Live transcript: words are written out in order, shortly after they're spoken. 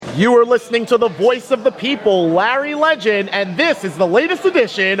You are listening to the voice of the people, Larry Legend, and this is the latest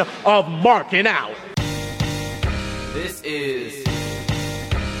edition of Markin Out. This is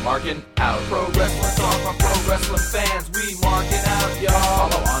Markin Out. Pro Wrestling Talk by Pro Wrestling fans, we marking out, y'all.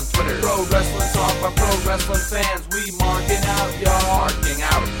 Follow on Twitter. Pro Wrestling Talk by Pro Wrestling fans, we marking out, y'all. Marking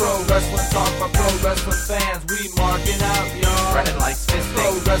Out. Pro Wrestling Talk by Pro Wrestling fans, we marking out, y'all. Brennan likes fisting.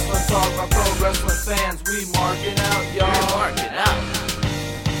 Pro Wrestling Talk by Pro Wrestling fans, we marking out, y'all. We're marking out.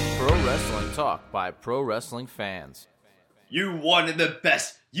 Pro Wrestling Talk by Pro Wrestling fans. You wanted the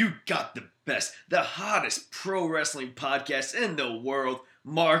best. You got the best. The hottest pro wrestling podcast in the world.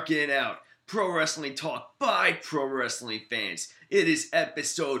 Markin Out. Pro Wrestling Talk by Pro Wrestling fans. It is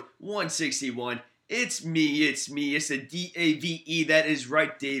episode 161. It's me. It's the D-A-V-E. That is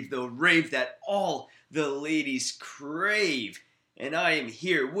right, Dave. The rave that all the ladies crave. And I am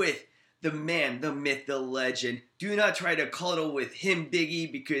here with the man, the myth, the legend. Do not try to cuddle with him,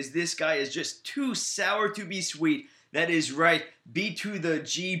 Biggie, because this guy is just too sour to be sweet. That is right. B to the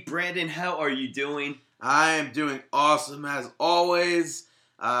G. Brandon, how are you doing? I am doing awesome as always.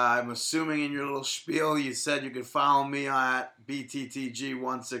 I'm assuming in your little spiel you said you could follow me at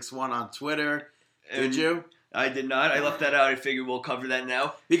BTTG161 on Twitter. Did you? I did not. I left that out. I figured we'll cover that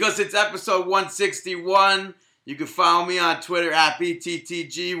now. Because it's episode 161. You can follow me on Twitter at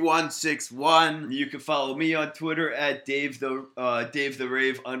BTTG161. You can follow me on Twitter at Dave the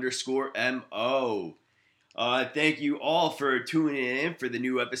Rave _MO. Thank you all for tuning in for the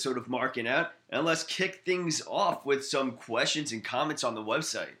new episode of Markin Out. And let's kick things off with some questions and comments on the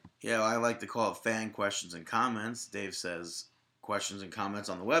website. Yeah, well, I like to call it fan questions and comments. Dave says questions and comments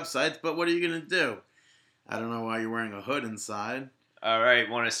on the website, but what are you going to do? I don't know why you're wearing a hood inside. All right,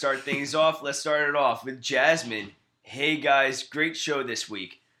 want to start things off? Let's start it off with Jasmine. Hey guys, great show this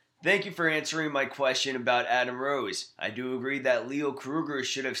week. Thank you for answering my question about Adam Rose. I do agree that Leo Kruger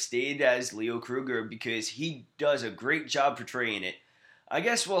should have stayed as Leo Kruger because he does a great job portraying it. I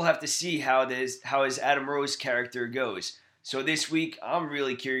guess we'll have to see how his Adam Rose character goes. So this week, I'm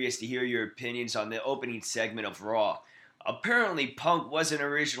really curious to hear your opinions on the opening segment of Raw. Apparently, Punk wasn't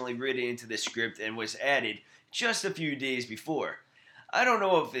originally written into the script and was added just a few days before. I don't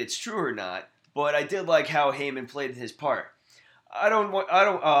know if it's true or not, but I did like how Heyman played his part. I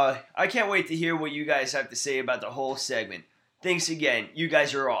can't wait to hear what you guys have to say about the whole segment. Thanks again. You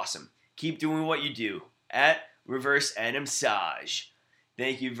guys are awesome. Keep doing what you do. At Reverse Adam Saj.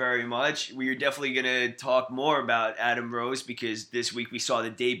 Thank you very much. We are definitely going to talk more about Adam Rose because this week we saw the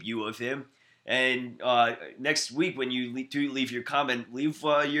debut of him. And next week when you leave your comment, leave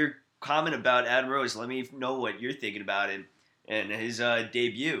your comment about Adam Rose. Let me know what you're thinking about him and his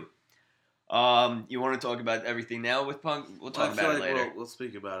debut. You want to talk about everything now with Punk? We'll talk about it later. We'll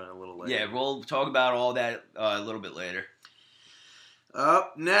speak about it a little later. Yeah, we'll talk about all that a little bit later.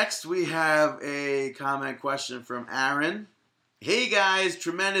 Up next, we have a comment question from Aaron. Hey guys,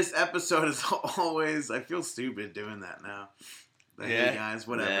 tremendous episode as always. I feel stupid doing that now. Hey guys,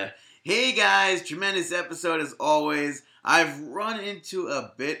 whatever. Yeah. Hey guys, tremendous episode as always. I've run into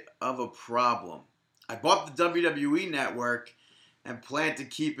a bit of a problem. I bought the WWE Network and plan to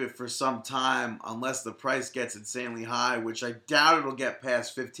keep it for some time unless the price gets insanely high, which I doubt it'll get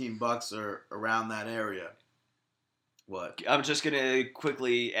past $15 or around that area. What? I'm just going to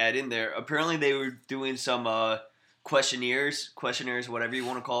quickly add in there. Apparently they were doing some questionnaires, whatever you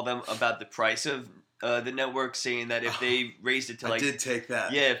want to call them, about the price of the network, saying that if they raised it to I did take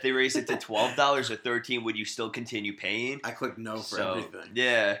that. Yeah, if they raised it to $12 or $13, would you still continue paying? I clicked no for everything.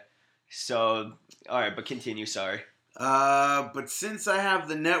 Yeah. So, all right, but continue, sorry. But since I have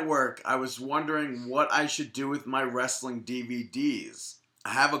the network, I was wondering what I should do with my wrestling DVDs. I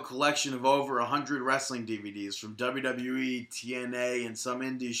have a collection of over 100 wrestling DVDs from WWE, TNA, and some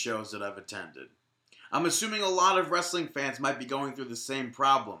indie shows that I've attended. I'm assuming a lot of wrestling fans might be going through the same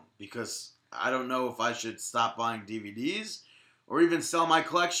problem because I don't know if I should stop buying DVDs or even sell my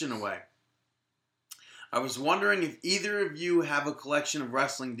collection away. I was wondering if either of you have a collection of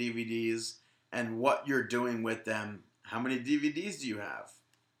wrestling DVDs and what you're doing with them. How many DVDs do you have?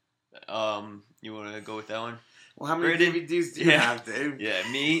 You want to go with that one? Well, how many DVDs do you have, Dave? Yeah,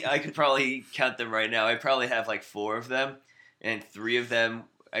 me, I could probably count them right now. I probably have like 4 of them, and 3 of them,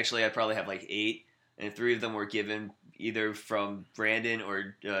 actually I probably have like 8, and 3 of them were given either from Brandon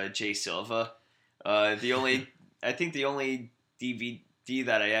or Jay Silva. I think the only DVD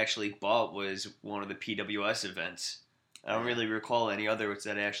that I actually bought was one of the PWS events. I don't really recall any others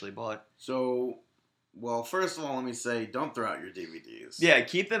that I actually bought. So, well, first of all, let me say, don't throw out your DVDs. Yeah,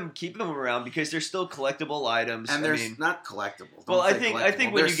 keep them around because they're still collectible items. And they're not collectible. Well, I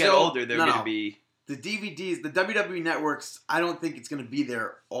think when you get older, they're going to be the DVDs, the WWE networks, I don't think it's going to be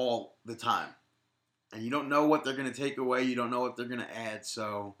there all the time. And you don't know what they're going to take away. You don't know what they're going to add.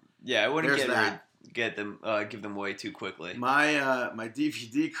 So yeah, I wouldn't give them away too quickly. My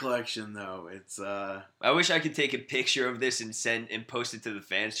DVD collection, though, it's I wish I could take a picture of this and post it to the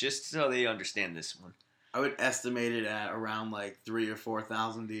fans just so they understand this one. I would estimate it at around like 3,000 or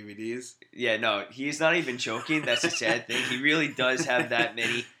 4,000 DVDs. Yeah, no, he's not even joking. That's a sad thing. He really does have that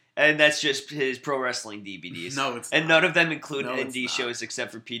many. And that's just his pro wrestling DVDs. No, it's and not. none of them include No, indie shows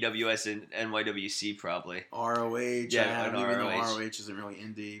except for PWS and NYWC probably. ROH, Yeah, even ROH. though ROH isn't really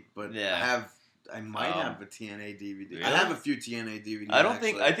indie, but Yeah. I might have a TNA DVD. Really? I have a few TNA DVDs.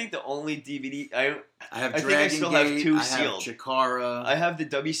 I think the only DVD I have I think I Dragon still Gate, have two I sealed. have Chikara. I have the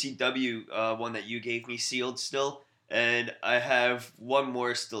WCW one that you gave me sealed still, and I have one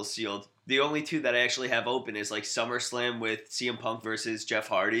more still sealed. The only two that I actually have open is like SummerSlam with CM Punk versus Jeff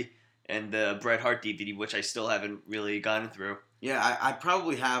Hardy, and the Bret Hart DVD, which I still haven't really gotten through. Yeah, I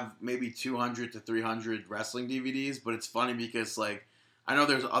probably have maybe 200 to 300 wrestling DVDs, but it's funny because, like, I know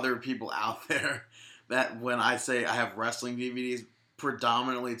there's other people out there that when I say I have wrestling DVDs,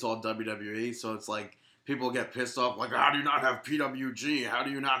 predominantly it's all WWE, so it's like people get pissed off, like, how do you not have PWG? How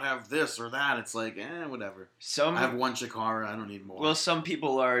do you not have this or that? It's like, whatever. I have one Chikara, I don't need more. Well, some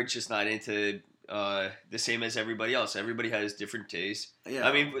people are just not into the same as everybody else. Everybody has different tastes. Yeah.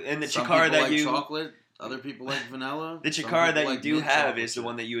 I mean, and the Some Chikara people that like chocolate, other people like vanilla. The Some Chikara people that you like do mint have chocolate is the chip.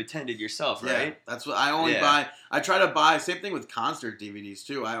 one that you attended yourself, Yeah, right? that's what I only buy. I try to buy, same thing with concert DVDs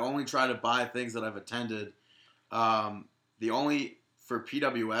too. I only try to buy things that I've attended. For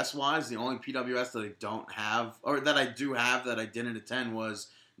PWS wise, the only PWS that I don't have, or that I do have that I didn't attend was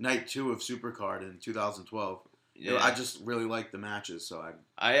Night 2 of Supercard in 2012. Yeah. I just really like the matches, so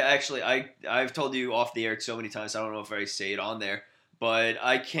I've told you off the air so many times, I don't know if I say it on there, but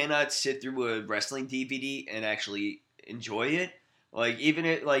I cannot sit through a wrestling DVD and actually enjoy it. Even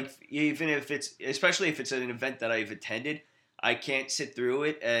if it's, especially if it's an event that I've attended, I can't sit through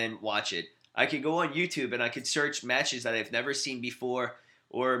it and watch it. I could go on YouTube and I could search matches that I've never seen before,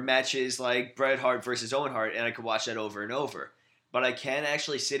 or matches like Bret Hart versus Owen Hart, and I could watch that over and over. But I can't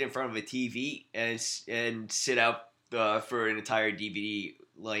actually sit in front of a TV and sit out for an entire DVD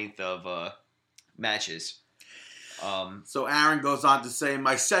length of matches. So Aaron goes on to say,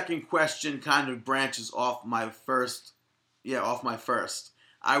 my second question kind of branches off my first.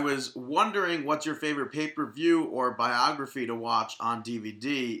 I was wondering what's your favorite pay-per-view or biography to watch on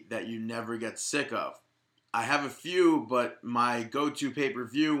DVD that you never get sick of? I have a few, but my go-to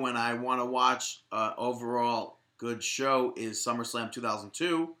pay-per-view when I want to watch overall good show is SummerSlam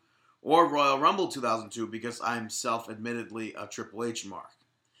 2002 or Royal Rumble 2002 because I'm self-admittedly a Triple H mark.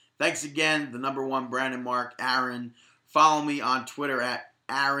 Thanks again, the number one Brandon Mark, Aaron. Follow me on Twitter at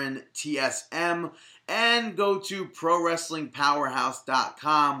AaronTSM and go to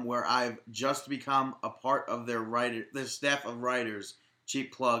ProWrestlingPowerhouse.com where I've just become a part of their staff of writers.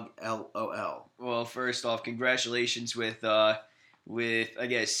 Cheap plug, LOL. Well, first off, congratulations with I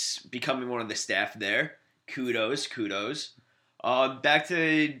guess becoming one of the staff there. Kudos. Back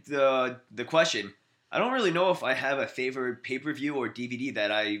to the question. I don't really know if I have a favorite pay-per-view or DVD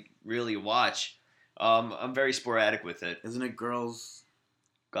that I really watch. I'm very sporadic with it. Isn't it Girls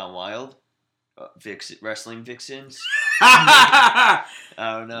Gone Wild? Wrestling Vixens? I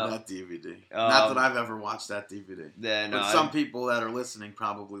don't know. That DVD. Not that I've ever watched that DVD. But some people that are listening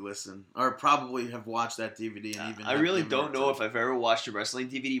probably have watched that DVD and even. I really don't know if I've ever watched a wrestling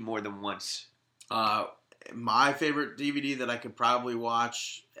DVD more than once. My favorite DVD that I could probably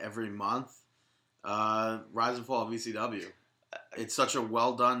watch every month, Rise and Fall of ECW. It's such a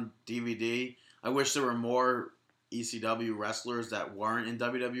well done DVD. I wish there were more ECW wrestlers that weren't in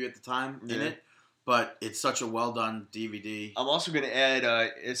WWE at the time in it. But it's such a well done DVD. I'm also going to add,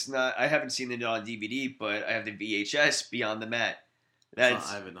 I haven't seen it on DVD, but I have the VHS Beyond the Mat. I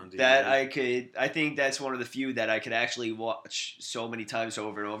have it on DVD. I think that's one of the few that I could actually watch so many times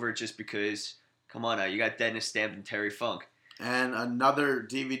over and over just because, come on now, you got Dennis Stamp and Terry Funk. And another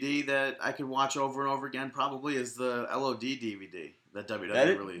DVD that I could watch over and over again probably is the LOD DVD that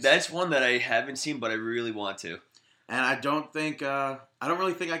WWE released. That's one that I haven't seen, but I really want to. And I don't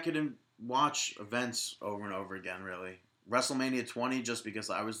really think I could watch events over and over again, really. WrestleMania 20, just because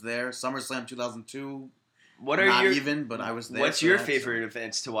I was there. SummerSlam 2002, but I was there. What's your favorite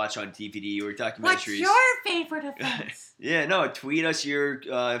events to watch on DVD or documentaries? What's your favorite events? Yeah, no, tweet us your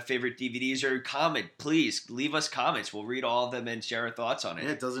favorite DVDs or comment. Please, leave us comments. We'll read all of them and share our thoughts on it.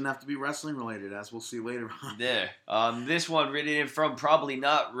 Yeah, it doesn't have to be wrestling related, as we'll see later on. There. This one written in from Probably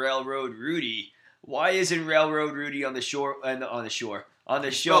Not Railroad Rudy. Why isn't Railroad Rudy on on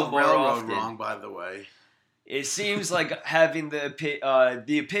the show more railroad often. wrong, by the way. It seems like having the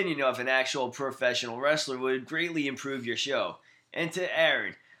opinion of an actual professional wrestler would greatly improve your show. And to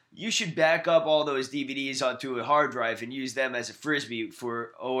Aaron, you should back up all those DVDs onto a hard drive and use them as a frisbee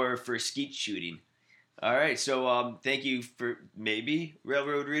for skeet shooting. All right, so thank you for maybe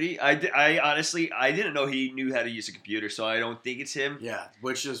Railroad Rudy. I honestly didn't know he knew how to use a computer, so I don't think it's him. Yeah,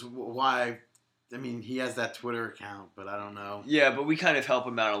 which is why. I mean, he has that Twitter account, but I don't know. Yeah, but we kind of help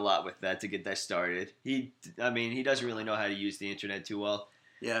him out a lot with that to get that started. He doesn't really know how to use the internet too well.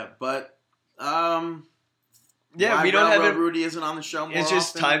 Yeah, but yeah, why we don't have Railroad it. Rudy isn't on the show more It's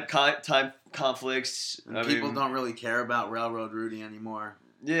just often? time conflicts. People don't really care about Railroad Rudy anymore.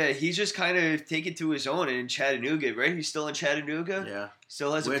 Yeah, he's just kind of taken to his own in Chattanooga, right? He's still in Chattanooga. Yeah,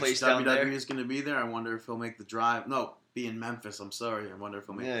 Still has a which place down there. WWE is going to be there. I wonder if he'll make the drive. No, be in Memphis. I'm sorry. I wonder if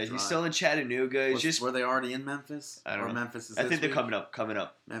he'll make the drive. Yeah, he's still in Chattanooga. It's just were they already in Memphis? I don't know. Memphis is I this think they're week? coming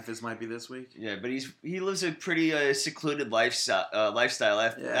up. Memphis might be this week. Yeah, but he lives a pretty secluded lifestyle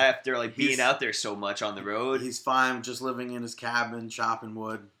after like being out there so much on the road. He's fine just living in his cabin, chopping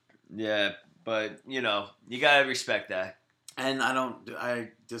wood. Yeah, but you gotta respect that. And I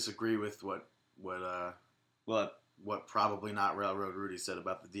disagree with what probably not Railroad Rudy said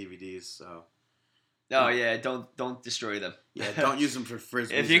about the DVDs. So. Oh yeah, don't destroy them. Yeah, don't use them for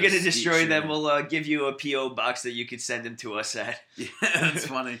frisbees. If you're or gonna skeet destroy them, shooting. we'll give you a PO box that you could send them to us at. Yeah, that's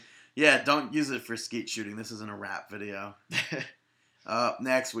funny. Yeah, don't use it for skeet shooting. This isn't a rap video.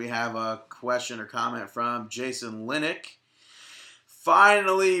 Next, we have a question or comment from Jason Linick.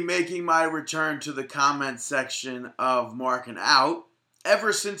 Finally making my return to the comment section of Markin Out.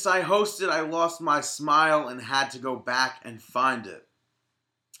 Ever since I hosted, I lost my smile and had to go back and find it.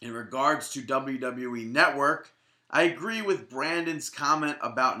 In regards to WWE Network, I agree with Brandon's comment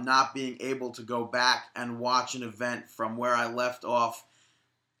about not being able to go back and watch an event from where I left off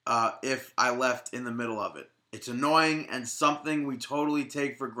if I left in the middle of it. It's annoying and something we totally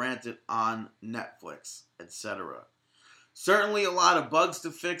take for granted on Netflix, etc. Certainly a lot of bugs to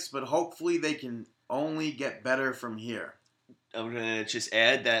fix, but hopefully they can only get better from here. I'm gonna just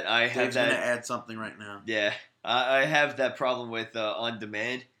add that I have Dave's that. gonna add something right now. Yeah, I have that problem with on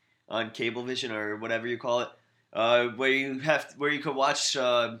demand, on Cablevision or whatever you call it, where you could watch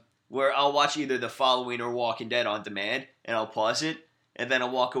where I'll watch either The Following or Walking Dead on demand, and I'll pause it, and then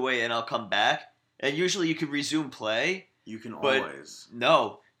I'll walk away and I'll come back, and usually you can resume play. You can but always.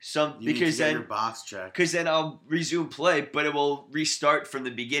 No, You need because to get then your box checked. because then I'll resume play, but it will restart from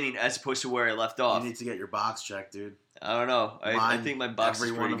the beginning as opposed to where I left off. You need to get your box checked, dude. I don't know. I think my box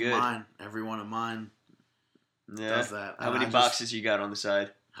is pretty good. Every one of mine Yeah. does that. How many boxes you got on the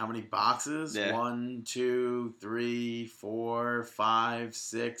side? How many boxes? Yeah. 1, 2, 3, 4, 5,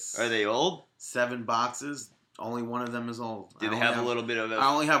 6. Are they old? 7 boxes. Only one of them is old. Do they have a little bit of I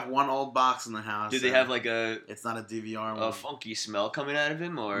only have one old box in the house. Do they have like It's not a DVR one. a funky smell coming out of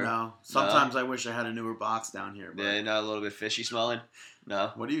him, or No. Sometimes I wish I had a newer box down here. But yeah, not a little bit fishy smelling?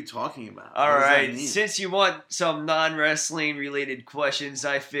 No. what are you talking about? All What does that right. mean? Since you want some non-wrestling related questions,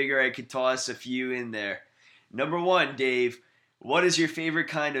 I figure I could toss a few in there. Number 1, Dave. What is your favorite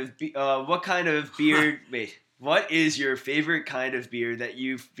kind of what kind of beer? Wait. What is your favorite kind of beer that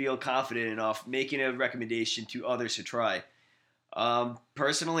you feel confident enough making a recommendation to others to try?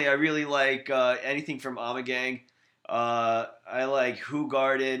 Personally, I really like anything from Amagang. I like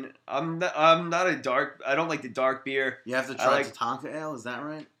Hoegaarden. I don't like the dark beer. You have to I try like- Tatanka Ale, is that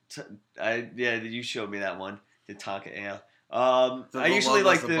right? You showed me that one, the Tonka Ale. The I usually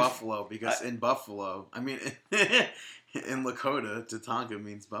like the Buffalo because in Buffalo, I mean, in Lakota, Tatanka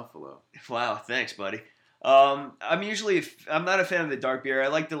means Buffalo. Wow, thanks, buddy. I'm not a fan of the dark beer. I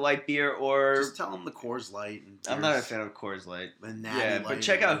like the light beer, or Just tell them the Coors Light. And I'm not a fan of Coors Light. The Natty Yeah, Light but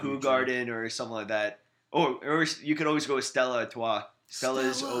check or out whatever you drink. Hoegaarden or something like that. Or you could always go with Stella Artois.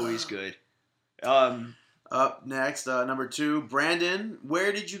 Stella's Stella. always good. Up next, number 2, Brandon.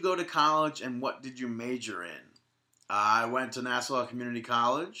 Where did you go to college and what did you major in? I went to Nassau Community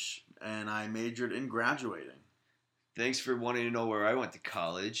College and I majored in graduating. Thanks for wanting to know where I went to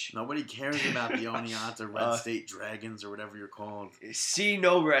college. Nobody cares about the Oneonta Red State Dragons or whatever you're called. See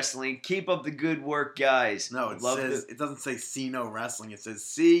no wrestling. Keep up the good work, guys. No, it doesn't say see no wrestling. It says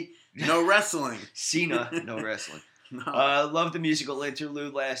see no wrestling. Cena, no wrestling. No. Love the musical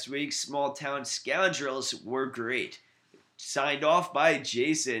interlude last week. Small Town Scoundrels were great. Signed off by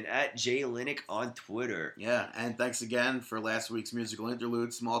Jason at JLinick on Twitter. Yeah, and thanks again for last week's musical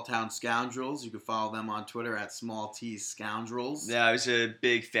interlude, Small Town Scoundrels. You can follow them on Twitter at Small T Scoundrels. Yeah, I was a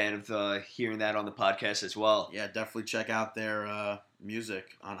big fan of hearing that on the podcast as well. Yeah, definitely check out their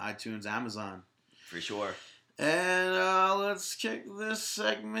music on iTunes, Amazon. For sure. And let's kick this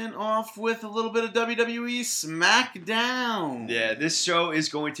segment off with a little bit of WWE SmackDown. Yeah, this show is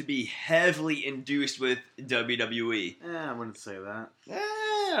going to be heavily induced with WWE. I wouldn't say that.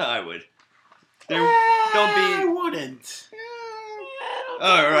 I would. I wouldn't.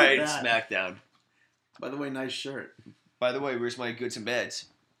 All right, that. SmackDown. By the way, nice shirt. By the way, where's my goods and bads?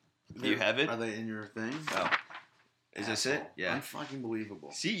 Do you have it? Are they in your thing? Oh. Is this it? Yeah. Unfucking believable.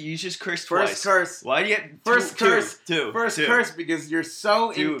 See, you just cursed First twice. curse. Why do you get First curse. Two. First curse because you're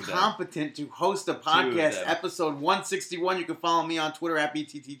so Two of them. incompetent to host a of podcast. them. Episode 161. You can follow me on Twitter at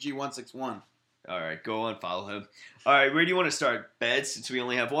BTTG161. All right, go on, follow him. All right, where do you want to start? Bads, since we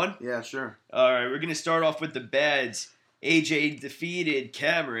only have one? Yeah, sure. All right, we're going to start off with the bads. AJ defeated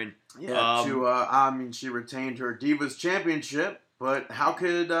Cameron. Yeah, she retained her Divas Championship, but how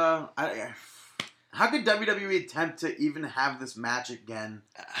could WWE attempt to even have this match again?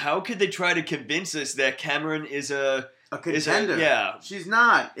 How could they try to convince us that Cameron is a contender? Yeah. She's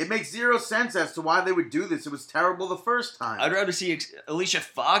not. It makes zero sense as to why they would do this. It was terrible the first time. I'd rather see Alicia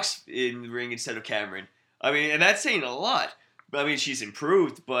Fox in the ring instead of Cameron. I mean, and that's saying a lot. I mean, she's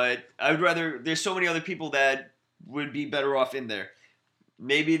improved, but I would rather... There's so many other people that would be better off in there.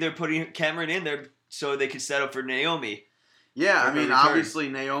 Maybe they're putting Cameron in there so they could set up for Naomi. Yeah, I mean, return. obviously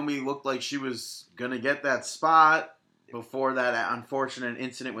Naomi looked like she was going to get that spot before that unfortunate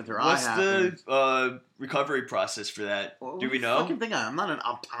incident with her eye happened. What's the recovery process for that? Do we know? Fucking thing, I'm not an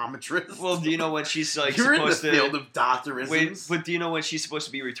optometrist. Well, do you know when she's like You're supposed in the to... field of doctorisms. Wait, but do you know when she's supposed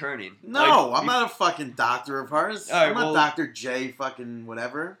to be returning? No, Like, I'm not a fucking doctor of hers. All right, I'm not well- Dr. J fucking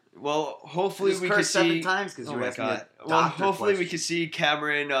whatever. Well, hopefully Just we can cursed see... 7 times because Oh you my asked me god. a Well, doctor hopefully we question. can see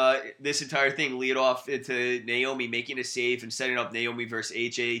Cameron, this entire thing, lead off into Naomi making a save and setting up Naomi versus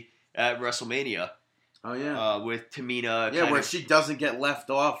AJ at WrestleMania. Oh, yeah. With Tamina. Yeah, kind where of, she doesn't get left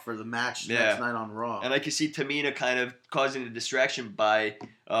off for the match Yeah. next night on Raw. and I can see Tamina kind of causing a distraction by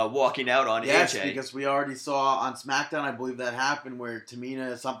walking out on Yes, AJ. because we already saw on SmackDown, I believe that happened, where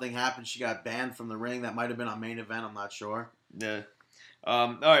Tamina, something happened, she got banned from the ring. That might have been on main event, I'm not sure. Yeah.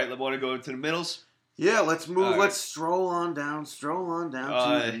 All right, I want to go into the middles. Yeah, let's move. All right. Let's stroll on down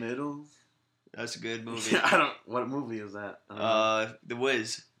to the middle. That's a good movie. What movie is that? The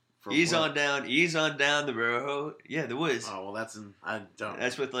Wiz. For Ease what? on down the road. Yeah, The Wiz. Oh, well, I don't.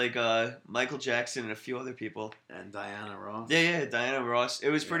 That's with like Michael Jackson and a few other people. And Diana Ross. Yeah, Diana Ross.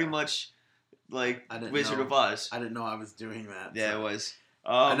 It was pretty Yeah. much like I didn't Wizard know. of Oz. I didn't know I was doing that. Yeah, so. it was.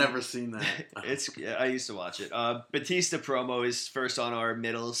 I've never seen that. I used to watch it. Batista promo is first on our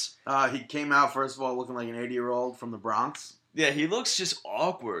middles. He came out, first of all, looking like an 80-year-old from the Bronx. Yeah, he looks just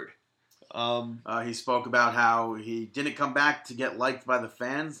awkward. He spoke about how he didn't come back to get liked by the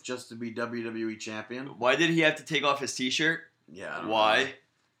fans, just to be WWE champion. Why did he have to take off his t-shirt? Yeah. I don't know. Why?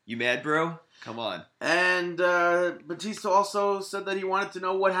 You mad, bro? Come on. And Batista also said that he wanted to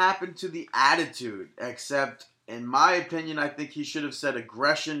know what happened to the attitude, except, in my opinion, I think he should have said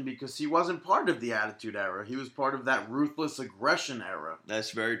aggression because he wasn't part of the attitude era. He was part of that ruthless aggression era.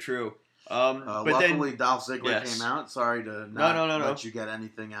 That's very true. But luckily, then, Dolph Ziggler yes. came out. Sorry to not No. let you get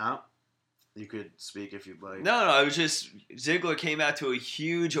anything out. You could speak if you'd like. No, it was just Ziggler came out to a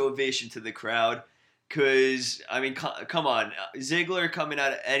huge ovation to the crowd. Because, I mean, come on. Ziggler coming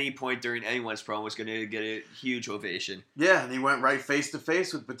out at any point during anyone's promo was going to get a huge ovation. Yeah, and he went right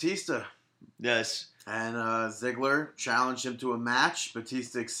face-to-face with Batista. Yes. And Ziggler challenged him to a match.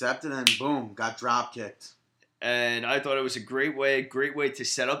 Batista accepted, and boom, got drop-kicked. And I thought it was a great way to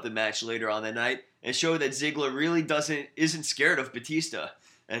set up the match later on the night and show that Ziggler really isn't scared of Batista.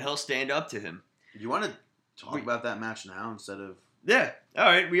 And he'll stand up to him. You want to talk about that match now instead of... Yeah. All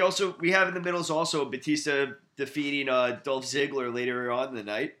right. We have in the middles also Batista defeating Dolph Ziggler later on in the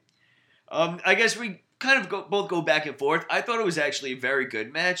night. I guess we kind of both go back and forth. I thought it was actually a very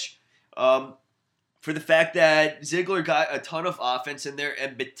good match. For the fact that Ziggler got a ton of offense in there,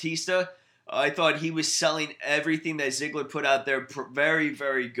 and Batista, I thought he was selling everything that Ziggler put out there very,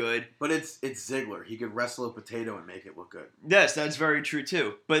 very good. But it's Ziggler. He could wrestle a potato and make it look good. Yes, that's very true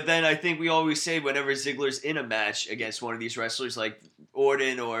too. But then I think we always say whenever Ziggler's in a match against one of these wrestlers like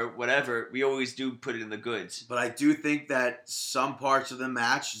Orton or whatever, we always do put it in the goods. But I do think that some parts of the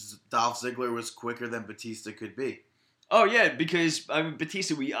match, Dolph Ziggler was quicker than Batista could be. Oh yeah, because I mean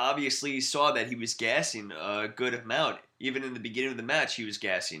Batista, we obviously saw that he was gassing a good amount. Even in the beginning of the match, he was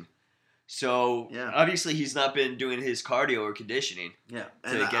gassing. So, obviously he's not been doing his cardio or conditioning to get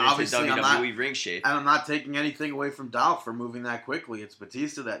into WWE ring shape. And I'm not taking anything away from Dolph for moving that quickly. It's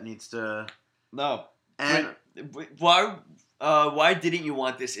Batista that needs to... No. And why didn't you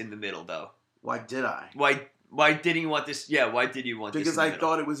want this in the middle, though? Why did I? Why Why didn't you want this? Yeah, why did you want this? Because I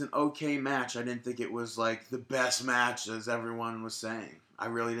thought it was an okay match. I didn't think it was like the best match as everyone was saying. I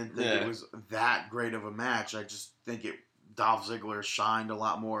really didn't think it was that great of a match. I just think Dolph Ziggler shined a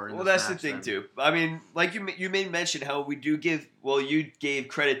lot more in this that's match the thing too. I mean, like you made mention how we do you gave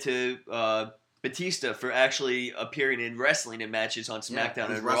credit to Batista for actually appearing in wrestling in matches on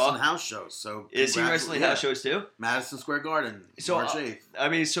SmackDown and Raw. Wrestling house shows. So is he wrestling house shows too? Madison Square Garden, March 8th. I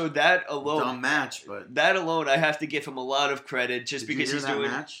mean, so that alone, dumb match, but that alone, I have to give him a lot of credit just Did because you hear he's that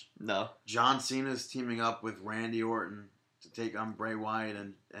doing. Match? No. John Cena's teaming up with Randy Orton to take on Bray Wyatt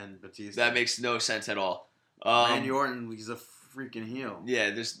and Batista. That makes no sense at all. Randy Orton, he's a freaking heel.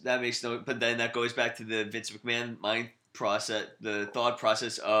 Yeah, that makes no. But then that goes back to the Vince McMahon mind process, the thought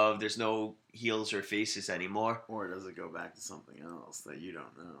process of there's no heels or faces anymore. Or does it go back to something else that you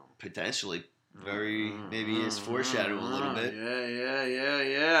don't know? Potentially, maybe it's foreshadowing a little bit.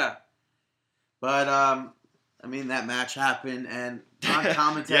 Yeah. But I mean that match happened, and on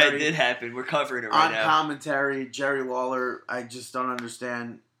commentary, yeah, it did happen. We're covering it right now. On commentary, Jerry Lawler, I just don't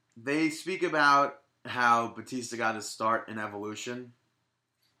understand. They speak about how Batista got his start in Evolution.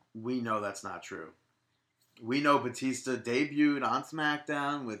 We know that's not true. We know Batista debuted on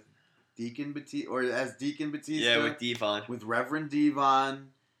SmackDown with Deacon Batista, or as Deacon Batista. Yeah, with Devon. With Reverend Devon.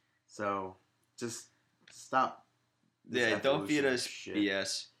 So, just stop. Yeah, don't feed us shit.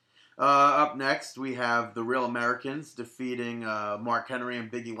 BS. Up next, we have the Real Americans defeating Mark Henry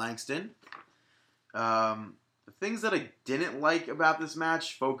and Biggie Langston. The things that I didn't like about this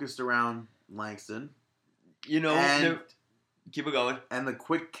match focused around Langston. Keep it going. And the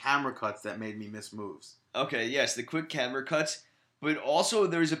quick camera cuts that made me miss moves. Okay, yes, the quick camera cuts. But also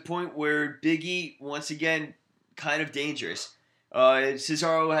there's a point where Big E, once again, kind of dangerous.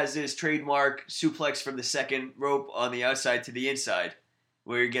 Cesaro has this trademark suplex from the second rope on the outside to the inside,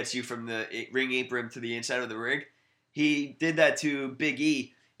 where he gets you from the ring apron to the inside of the ring. He did that to Big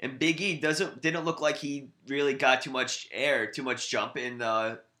E, and Big E didn't look like he really got too much jump in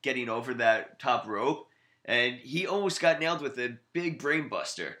getting over that top rope, and he almost got nailed with a big brain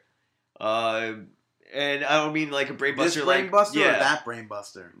buster. And I don't mean like a brain buster, this brain buster or that brain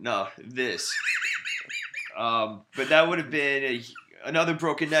buster? No, this. But that would have been another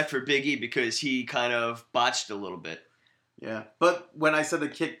broken neck for Big E because he kind of botched a little bit. Yeah, but when I said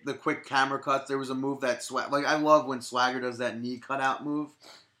the quick camera cuts, there was a move that I love when Swagger does that knee cutout move,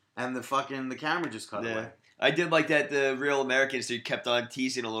 and the camera just cut away. I did like that the Real Americans, they kept on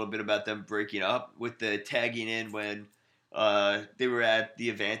teasing a little bit about them breaking up with the tagging in when they were at the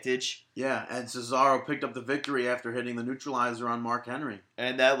advantage. Yeah, and Cesaro picked up the victory after hitting the neutralizer on Mark Henry.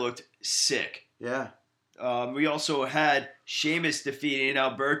 And that looked sick. Yeah. We also had Sheamus defeating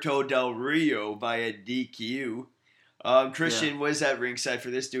Alberto Del Rio via DQ. Christian was at ringside for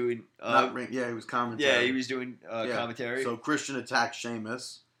this dude. He was commentary. Yeah, he was doing commentary. So Christian attacked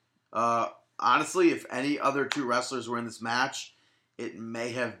Sheamus. Honestly, if any other two wrestlers were in this match, it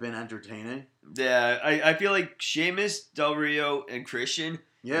may have been entertaining. Yeah, I feel like Sheamus, Del Rio, and Christian,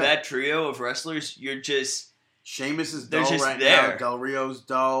 that trio of wrestlers, Sheamus is dull right now. Del Rio's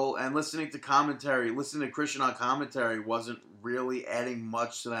dull. And listening to Christian on commentary wasn't really adding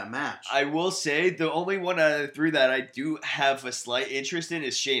much to that match. I will say, the only one out of the three that I do have a slight interest in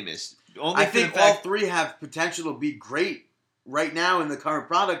is Sheamus. I think all three have potential to be great right now in the current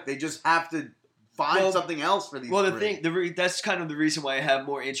product. They just have to find something else for these three. That's kind of the reason why I have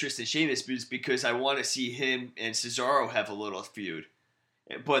more interest in Sheamus, is because I want to see him and Cesaro have a little feud.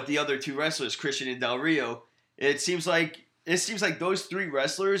 But the other two wrestlers, Christian and Del Rio, it seems like those three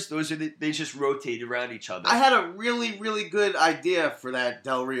wrestlers, they just rotate around each other. I had a really, really good idea for that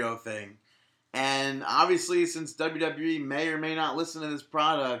Del Rio thing. And obviously, since WWE may or may not listen to this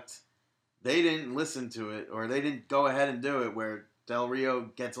product, they didn't listen to it, or they didn't go ahead and do it, where Del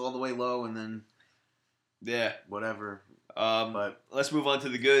Rio gets all the way low and then... Yeah. Whatever. But let's move on to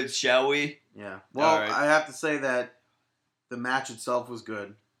the goods, shall we? Yeah. Well, I have to say that the match itself was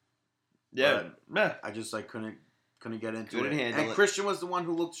good. Yeah. I just couldn't get into Couldn't it. handle And it. Christian was the one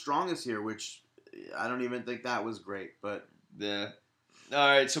who looked strongest here, which I don't even think that was great. But yeah. All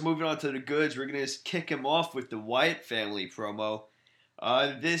right. So moving on to the goods, we're gonna just kick him off with the Wyatt family promo.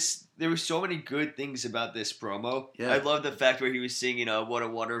 There were so many good things about this promo. Yeah. I love the fact where he was singing what a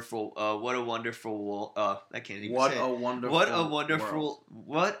wonderful I can't even say it. What a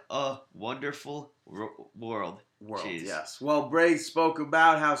wonderful world. Jeez. Yes. Well, Bray spoke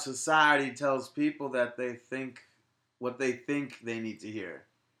about how society tells people that they think what they think they need to hear.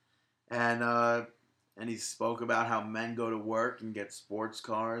 And he spoke about how men go to work and get sports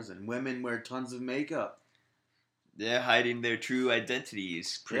cars and women wear tons of makeup. Yeah, hiding their true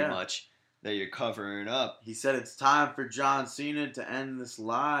identities, pretty much. that you're covering up. He said it's time for John Cena to end this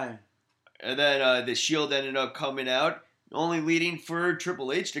lie. And then the Shield ended up coming out, only leading for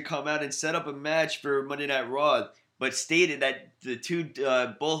Triple H to come out and set up a match for Monday Night Raw, but stated that the two,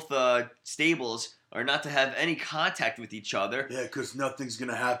 both stables are not to have any contact with each other. Yeah, because nothing's going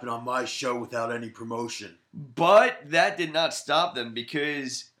to happen on my show without any promotion. But that did not stop them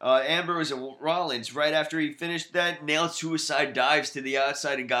because Ambrose and Rollins, right after he finished that, nailed suicide dives to the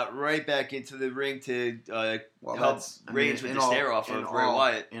outside and got right back into the ring to help Reigns with the stare-off of Bray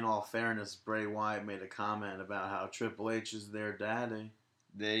Wyatt. In all fairness, Bray Wyatt made a comment about how Triple H is their daddy.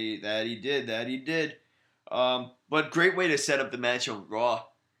 That he did. But great way to set up the match on Raw.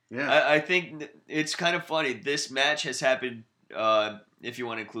 Yeah. I think it's kind of funny. This match has happened, if you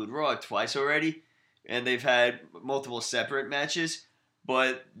want to include Raw, twice already. And they've had multiple separate matches.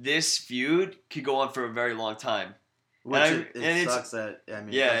 But this feud could go on for a very long time. It sucks that,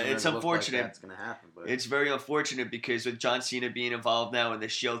 it's unfortunate. Like that's going to happen. But it's very unfortunate because with John Cena being involved now and the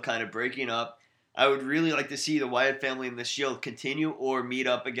Shield kind of breaking up, I would really like to see the Wyatt family and the Shield continue or meet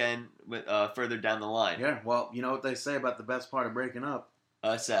up again with, further down the line. Yeah, well, you know what they say about the best part of breaking up?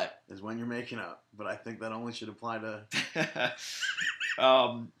 What's that? Is when you're making up. But I think that only should apply to...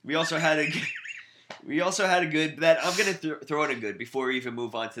 We also had a good that I'm gonna throw in a good before we even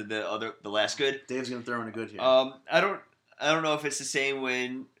move on to the last good. Dave's gonna throw in a good here. I don't know if it's the same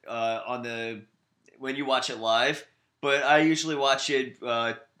when when you watch it live, but I usually watch it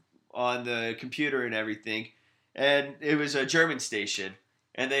on the computer and everything. And it was a German station,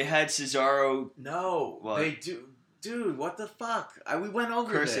 and they had Cesaro. No, what? They do. Dude, what the fuck? We went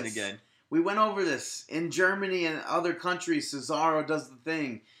over Cursing this. again. We went over this. In Germany and other countries, Cesaro does the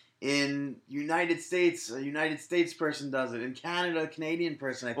thing. In United States, a United States person does it. In Canada, a Canadian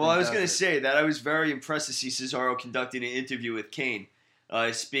person, I think. Well, I was going to say that I was very impressed to see Cesaro conducting an interview with Kane,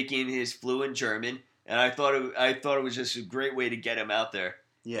 speaking his fluent German, and I thought it was just a great way to get him out there.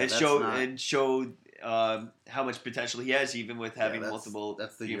 Yeah, and showed how much potential he has, even with having multiple.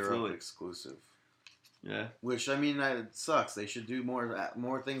 That's the Europe exclusive. Yeah. Which, I mean, it sucks. They should do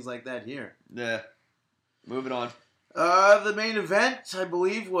more things like that here. Yeah. Moving on. The main event, I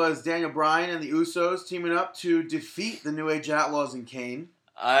believe, was Daniel Bryan and the Usos teaming up to defeat the New Age Outlaws and Kane.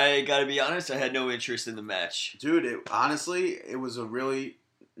 I gotta be honest, I had no interest in the match. Dude, it was a really...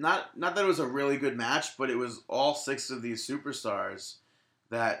 Not that it was a really good match, but it was all 6 of these superstars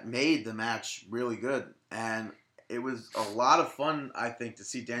that made the match really good. And it was a lot of fun, I think, to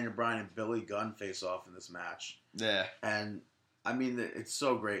see Daniel Bryan and Billy Gunn face off in this match. Yeah. And, I mean, it's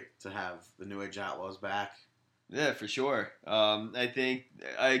so great to have the New Age Outlaws back. Yeah, for sure. I think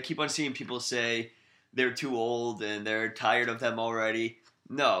I keep on seeing people say they're too old and they're tired of them already.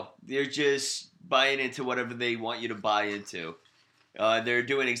 No, they're just buying into whatever they want you to buy into. They're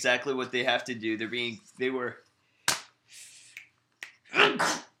doing exactly what they have to do.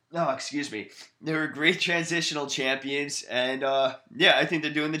 No, excuse me. They were great transitional champions, and I think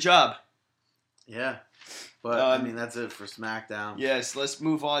they're doing the job. Yeah, but I mean that's it for SmackDown. Yes, let's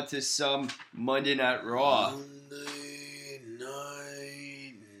move on to some Monday Night Raw. Monday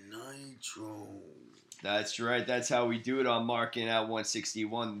Night Nitro. That's right. That's how we do it on Markin Out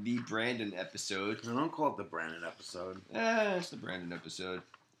 161, the Brandon episode. No, don't call it the Brandon episode. It's the Brandon episode.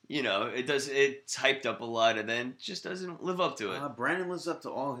 You know, it's hyped up a lot and then just doesn't live up to it. Brandon lives up to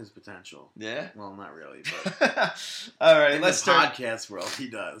all his potential. Yeah? Well, not really, but... All right, in let's the start... podcast world, he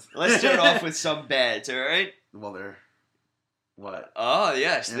does. Let's start off with some bads, all right? Well, they're... What? Oh,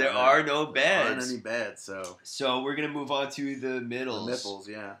 yes, there are no bads. There aren't any bads, so... So we're going to move on to the middles. The nipples,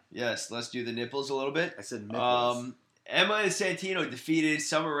 yeah. Yes, let's do the nipples a little bit. I said nipples. Emma and Santino defeated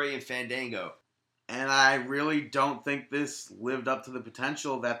Summer Rae and Fandango. And I really don't think this lived up to the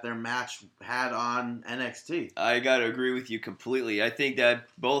potential that their match had on NXT. I got to agree with you completely. I think that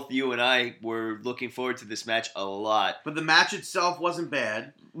both you and I were looking forward to this match a lot. But the match itself wasn't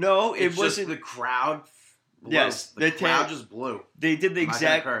bad. No, it wasn't. Just the crowd blew. Yes. The crowd just blew. They did the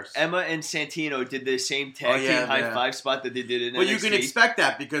exact... Emma and Santino did the same tag team high five spot that they did in NXT. But you can expect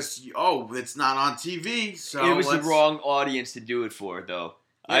that because, it's not on TV, so it was the wrong audience to do it for, though.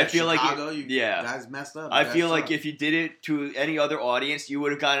 Yeah, I feel Chicago, like guys messed up. I feel like if you did it to any other audience, you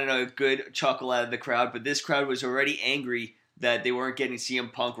would have gotten a good chuckle out of the crowd. But this crowd was already angry that they weren't getting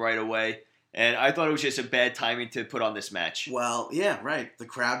CM Punk right away, and I thought it was just a bad timing to put on this match. Well, yeah, right. The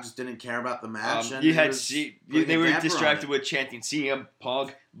crowd just didn't care about the match. They were distracted with chanting CM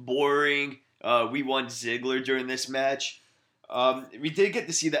Punk, boring. We won Ziggler during this match. We did get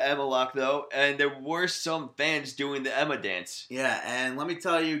to see the Emma lock, though, and there were some fans doing the Emma dance. Yeah, and let me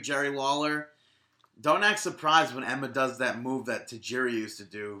tell you, Jerry Lawler Don't act surprised when Emma does that move that Tajiri used to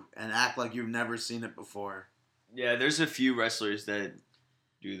do and act like you've never seen it before. Yeah, there's a few wrestlers that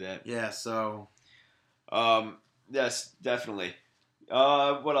do that. Yeah, so... Yes, definitely.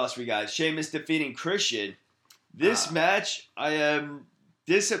 What else we got? Sheamus defeating Christian. This match, it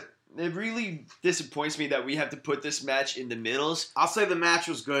really disappoints me that we have to put this match in the middles. I'll say the match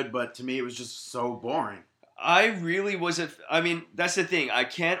was good, but to me it was just so boring. I really wasn't... I mean, that's the thing. I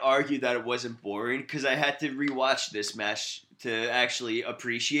can't argue that it wasn't boring because I had to rewatch this match to actually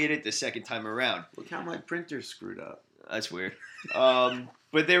appreciate it the second time around. Look how my printer screwed up. That's weird.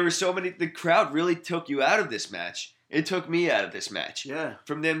 But there were so many... The crowd really took you out of this match. It took me out of this match. Yeah.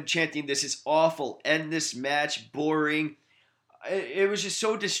 From them chanting, "This is awful, end this match, boring." It was just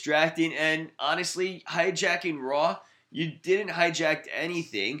so distracting, and honestly, hijacking Raw, you didn't hijack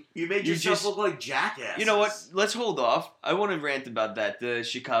anything. You made yourself look like jackasses. You know what? Let's hold off. I want to rant about that, the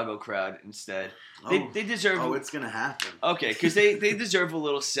Chicago crowd instead. They deserve... Oh, it's going to happen. Okay, because they deserve a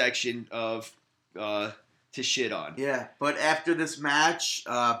little section of... to shit on. Yeah, but after this match,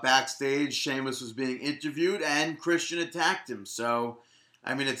 backstage, Sheamus was being interviewed and Christian attacked him. So,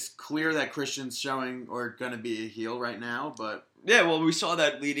 I mean, it's clear that Christian's showing or going to be a heel right now, but... Yeah, well, we saw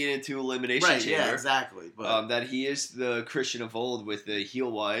that leading into Elimination Chamber. Yeah, exactly. But that he is the Christian of old with the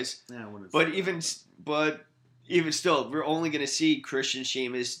heel-wise. Yeah, but even still, we're only going to see Christian,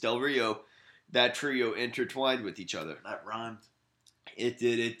 Sheamus, Del Rio, that trio intertwined with each other. That rhymed. It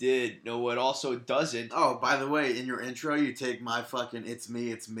did. No, what also doesn't. Oh, by the way, in your intro, you take my fucking "It's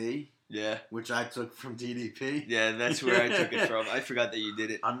Me," yeah, which I took from DDP. Yeah, that's where I took it from. I forgot that you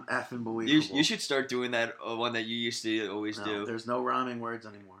did it. I'm effing believable. You should start doing that one that you used to always do. There's no rhyming words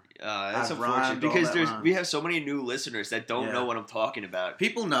anymore. That's unfortunate because we have so many new listeners that don't know what I'm talking about.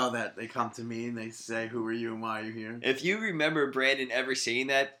 People know that. They come to me and they say, "Who are you and why are you here?" If you remember Brandon ever saying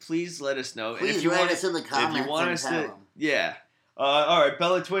that, please let us know. Please if you write us in the comments. If you want us to, yeah. All right,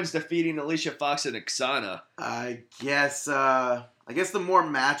 Bella Twins defeating Alicia Fox and Oksana. I guess the more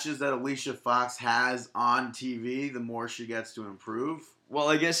matches that Alicia Fox has on TV, the more she gets to improve. Well,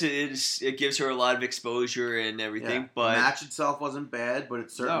 I guess it gives her a lot of exposure and everything. Yeah. But the match itself wasn't bad, but it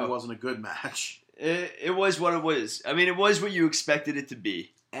certainly wasn't a good match. It was what it was. I mean, it was what you expected it to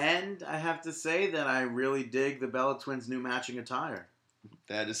be. And I have to say that I really dig the Bella Twins' new matching attire.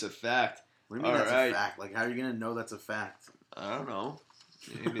 That is a fact. What do you mean that's a fact? Like, how are you going to know that's a fact? I don't know.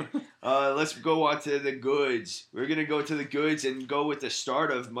 Maybe. Let's go on to the goods. We're going to go to the goods and go with the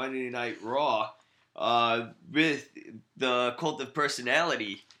start of Monday Night Raw with the Cult of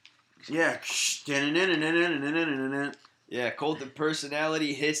Personality. Yeah. Yeah, Cult of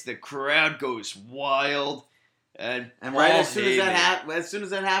Personality hits. The crowd goes wild. And right as soon as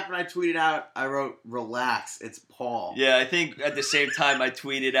that happened, I tweeted out. I wrote, "Relax, it's Paul." Yeah, I think at the same time I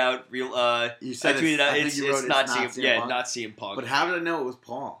tweeted out. You said it's not CM Punk. Yeah, not CM Punk. But how did I know it was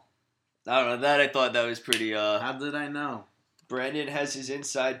Paul? I don't know. That I thought that was pretty. How did I know? Brandon has his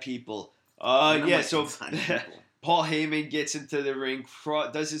inside people. Yeah. So Paul Heyman gets into the ring,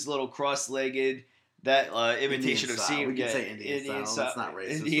 does his little cross-legged imitation of CM. We can say Indian style. That's not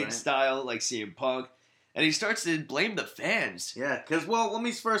racist. Indian style, like CM Punk. And he starts to blame the fans. Yeah, because, let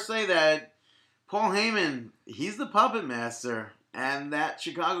me first say that Paul Heyman, he's the puppet master. And that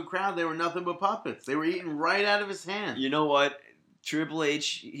Chicago crowd, they were nothing but puppets. They were eating right out of his hand. You know what? Triple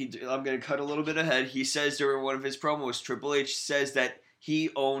H, I'm going to cut a little bit ahead. He says during one of his promos, Triple H says that he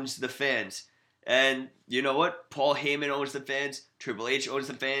owns the fans. And you know what? Paul Heyman owns the fans. Triple H owns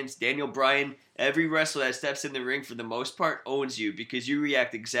the fans. Daniel Bryan, every wrestler that steps in the ring for the most part owns you because you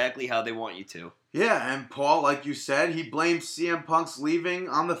react exactly how they want you to. Yeah, and Paul, like you said, he blamed CM Punk's leaving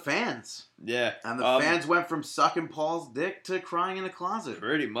on the fans. Yeah. And the fans went from sucking Paul's dick to crying in a closet.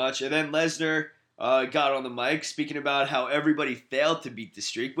 Pretty much. And then Lesnar got on the mic speaking about how everybody failed to beat the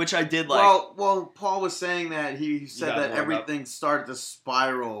streak, which I did like. Well, Paul was saying that he said that everything started to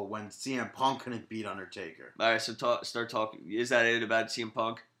spiral when CM Punk couldn't beat Undertaker. All right, so start talking. Is that it about CM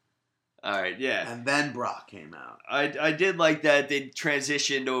Punk? All right, yeah. And then Brock came out. I did like that they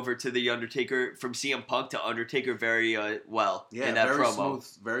transitioned over to the Undertaker from CM Punk to Undertaker very well in that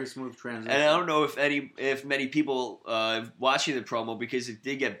promo. Very smooth transition. And I don't know if many people watching the promo, because it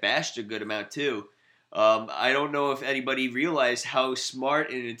did get bashed a good amount too. I don't know if anybody realized how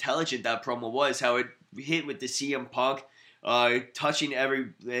smart and intelligent that promo was. How it hit with the CM Punk touching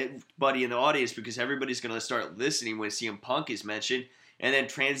everybody in the audience because everybody's going to start listening when CM Punk is mentioned. And then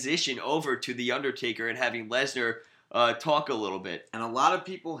transition over to The Undertaker and having Lesnar talk a little bit. And a lot of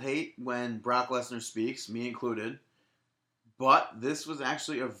people hate when Brock Lesnar speaks, me included. But this was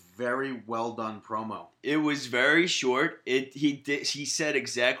actually a very well done promo. It was very short. He said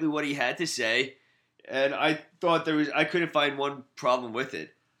exactly what he had to say. And I thought I couldn't find one problem with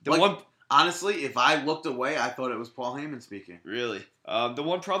it. Honestly, if I looked away, I thought it was Paul Heyman speaking. Really? The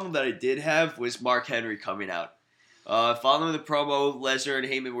one problem that I did have was Mark Henry coming out. Following the promo, Lesnar and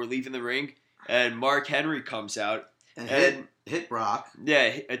Heyman were leaving the ring, and Mark Henry comes out. And hit Brock.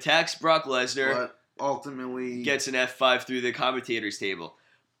 Yeah, attacks Brock Lesnar. But ultimately gets an F5 through the commentator's table.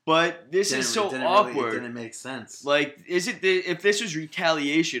 But this is so awkward. It didn't make sense. Like, if this was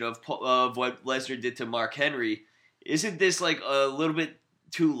retaliation of what Lesnar did to Mark Henry, isn't this like a little bit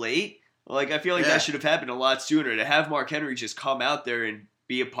too late? Like, I feel like that should have happened a lot sooner. To have Mark Henry just come out there and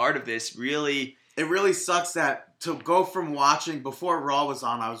be a part of this, really... It really sucks that to go from watching... Before Raw was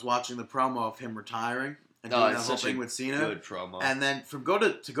on, I was watching the promo of him retiring and doing that whole thing with Cena. Good promo. And then go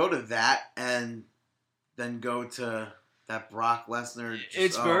to that and then go to that Brock Lesnar...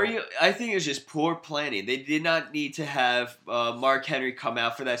 I think it's just poor planning. They did not need to have Mark Henry come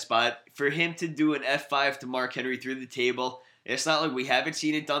out for that spot. For him to do an F5 to Mark Henry through the table... It's not like we haven't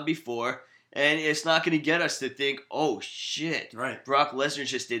seen it done before, and it's not going to get us to think, oh, shit, right. Brock Lesnar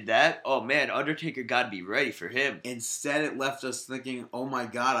just did that? Oh, man, Undertaker got to be ready for him. Instead, it left us thinking, oh, my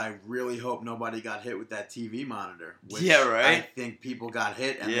God, I really hope nobody got hit with that TV monitor. Which yeah, right? I think people got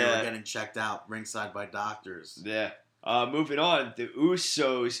hit, and they were getting checked out ringside by doctors. Yeah. Moving on, the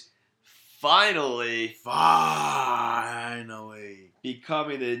Usos finally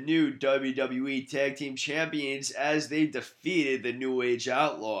becoming the new WWE Tag Team Champions as they defeated the New Age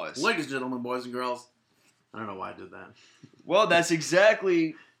Outlaws. Ladies and gentlemen, boys and girls. I don't know why I did that. Well, that's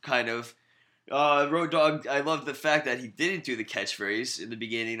exactly kind of... Road Dogg, I love the fact that he didn't do the catchphrase in the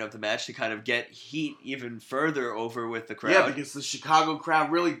beginning of the match to kind of get heat even further over with the crowd. Yeah, because the Chicago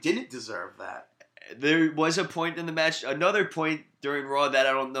crowd really didn't deserve that. There was a point in the match, another point during Raw that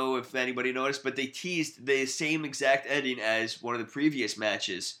I don't know if anybody noticed, but they teased the same exact ending as one of the previous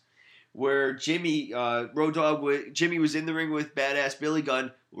matches, where Jimmy was in the ring with Badass Billy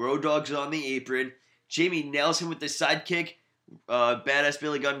Gunn. Road Dogg's on the apron. Jimmy nails him with the sidekick. Badass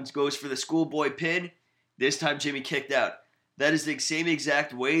Billy Gunn goes for the schoolboy pin. This time Jimmy kicked out. That is the same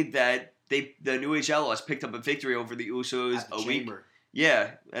exact way that the New Age Outlaws picked up a victory over the Usos at the Chamber.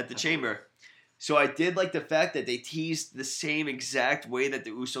 Yeah, at the Chamber. So I did like the fact that they teased the same exact way that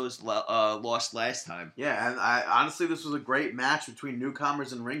the Usos lost last time. Yeah, and honestly, this was a great match between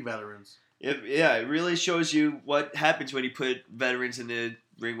newcomers and ring veterans. It really shows you what happens when you put veterans in the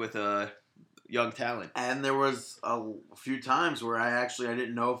ring with young talent. And there was a few times where I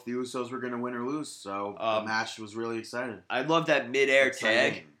didn't know if the Usos were going to win or lose, so the match was really exciting. I love that mid-air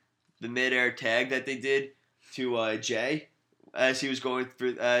tag, the mid-air tag that they did to Jay. As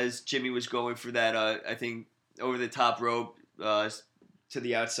Jimmy was going for that, I think, over the top rope to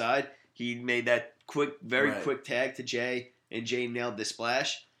the outside, he made that very quick tag to Jay, and Jay nailed the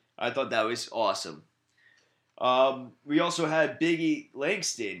splash. I thought that was awesome. We also had Big E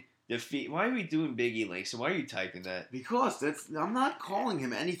Langston defeat. Why are we doing Big E Langston? Why are you typing that? Because I'm not calling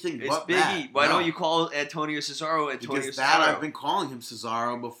him anything it's but Big that. E. Why don't you call Antonio Cesaro Because I've been calling him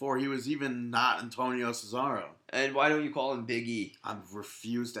Cesaro before he was even not Antonio Cesaro. And why don't you call him Big E? I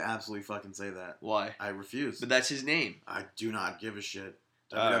refuse to absolutely fucking say that. Why? I refuse. But that's his name. I do not give a shit.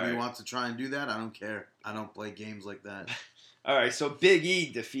 WWE wants to try and do that. I don't care. I don't play games like that. All right, so Big E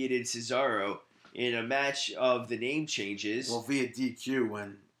defeated Cesaro in a match of the name changes. Well, via DQ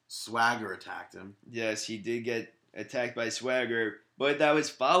when Swagger attacked him. Yes, he did get attacked by Swagger, but that was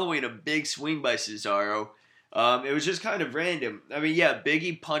following a big swing by Cesaro. It was just kind of random. I mean, yeah, Big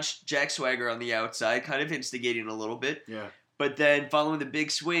E punched Jack Swagger on the outside, kind of instigating a little bit. Yeah. But then, following the big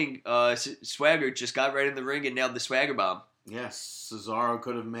swing, Swagger just got right in the ring and nailed the Swagger bomb. Yes, Cesaro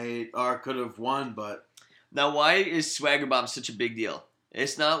could have won, but... Now, why is Swagger bomb such a big deal?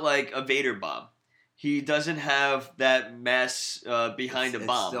 It's not like a Vader bomb. He doesn't have that mass behind a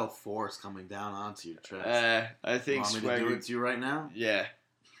bomb. It's still force coming down onto your chest. I think Want me Swagger... to do it to you right now? Yeah.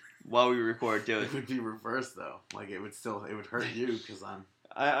 While we record, do it. It would be reversed though. Like it would hurt you because I'm.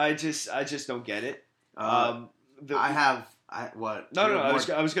 I just don't get it. I was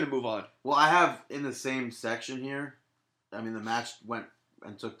gonna move on. Well, I have in the same section here. I mean, the match went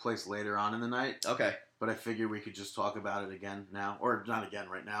and took place later on in the night. Okay. But I figured we could just talk about it again now, or not again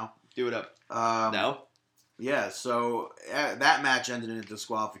right now. Do it up. Now. Yeah. So that match ended in a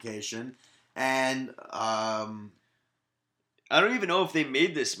disqualification, and I don't even know if they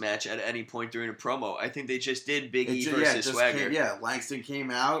made this match at any point during a promo. I think they just did Big E versus Swagger. Langston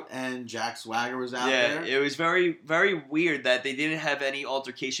came out and Jack Swagger was out there. Yeah, it was very, very weird that they didn't have any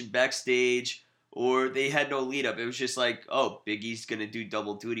altercation backstage or they had no lead up. It was just like, oh, Big E's going to do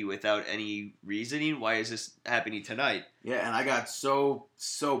double duty without any reasoning. Why is this happening tonight? Yeah, and I got so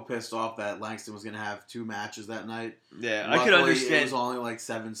pissed off that Langston was going to have 2 matches that night. Yeah, Luckily, I could understand. It was only like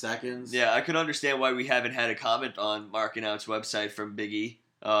 7 seconds. Yeah, I could understand why we haven't had a comment on Markin Out's website from Big E.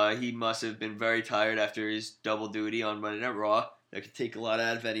 He must have been very tired after his double duty on Monday Night Raw. That could take a lot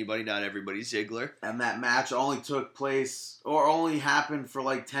out of anybody, not everybody Ziggler. And that match only took place, or only happened for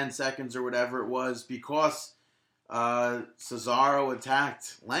like 10 seconds or whatever it was, because Cesaro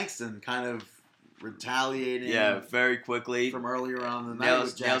attacked Langston, kind of retaliating. Yeah, very quickly. From earlier on in the night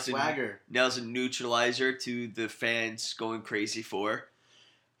with Jack Swagger. Nails a neutralizer to the fans going crazy for.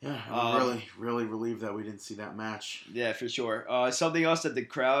 Yeah, I'm really relieved that we didn't see that match. Yeah, for sure. Something else that the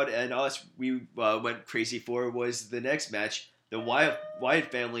crowd and us, we went crazy for was the next match. The Wyatt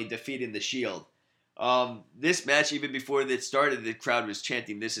family defeating the Shield. This match, even before it started, the crowd was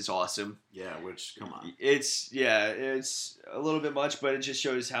chanting, "This is awesome." Yeah, which, come on. It's a little bit much, but it just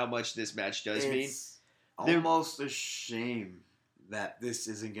shows how much this match does mean. It's almost a shame that this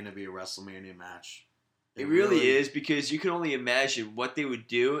isn't going to be a WrestleMania match. It really is, because you can only imagine what they would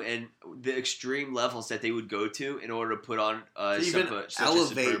do and the extreme levels that they would go to in order to put on such a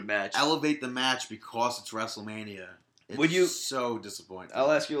superb match. Elevate the match because it's WrestleMania. It's so disappointing.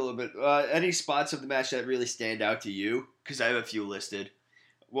 I'll ask you a little bit. Any spots of the match that really stand out to you? Because I have a few listed.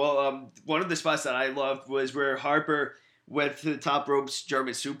 Well, one of the spots that I loved was where Harper went to the top ropes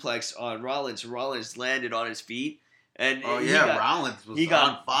German suplex on Rollins. Rollins landed on his feet. And Rollins was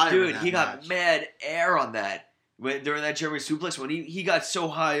on fire. Dude, he got mad air on that during that German suplex when he got so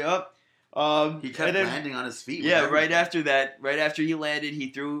high up. He kept landing on his feet. Yeah, right after that, right after he landed, he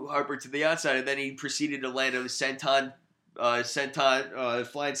threw Harper to the outside, and then he proceeded to land a senton,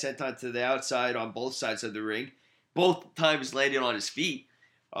 flying senton to the outside on both sides of the ring. Both times landed on his feet.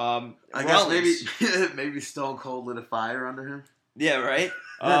 I guess maybe Stone Cold lit a fire under him. Yeah, right.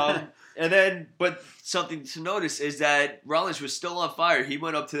 And then, but something to notice is that Rollins was still on fire. He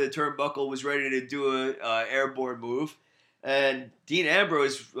went up to the turnbuckle, was ready to do a airborne move. And Dean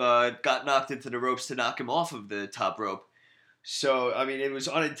Ambrose got knocked into the ropes to knock him off of the top rope. So, I mean, it was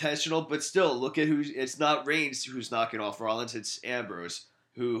unintentional, but still, look at it's not Reigns who's knocking off Rollins, it's Ambrose,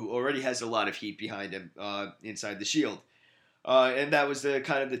 who already has a lot of heat behind him inside the Shield. And that was the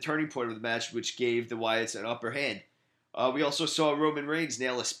kind of the turning point of the match, which gave the Wyatts an upper hand. We also saw Roman Reigns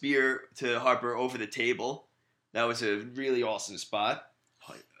nail a spear to Harper over the table. That was a really awesome spot.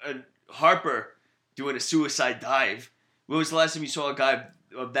 And Harper doing a suicide dive. When was the last time you saw a guy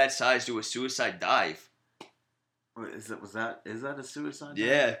of that size do a suicide dive? Wait, is that a suicide dive?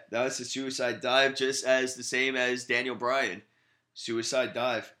 Yeah, that was a suicide dive, just as the same as Daniel Bryan. Suicide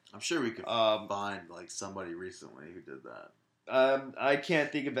dive. I'm sure we could find like somebody recently who did that. I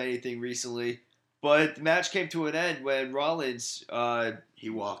can't think of anything recently, but the match came to an end when Rollins he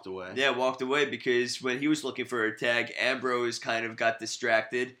walked away. Yeah, walked away because when he was looking for a tag, Ambrose kind of got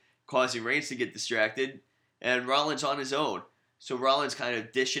distracted, causing Reigns to get distracted. And Rollins on his own. So Rollins kind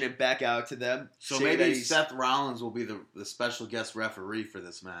of dishing it back out to them. So maybe Seth Rollins will be the special guest referee for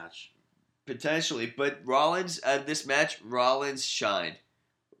this match. Potentially. But Rollins, at this match, Rollins shined.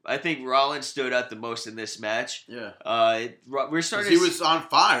 I think Rollins stood out the most in this match. Yeah. We're starting. He was on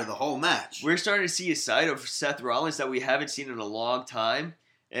fire the whole match. We're starting to see a side of Seth Rollins that we haven't seen in a long time.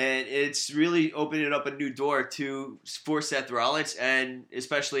 And it's really opening up a new door for Seth Rollins, and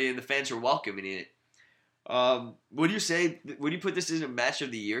especially the fans are welcoming it. Would you say? Would you put this as a match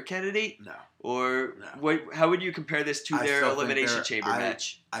of the year candidate? No. Or no. How would you compare this to their Elimination Chamber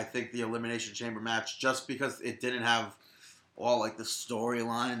match? I think the Elimination Chamber match, just because it didn't have all like the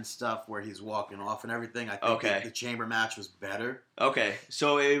storyline stuff where he's walking off and everything, I think the Chamber match was better. Okay,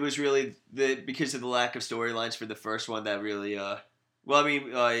 so it was really because of the lack of storylines for the first one that really, Shield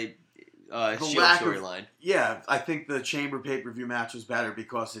storyline. Yeah, I think the Chamber pay-per-view match was better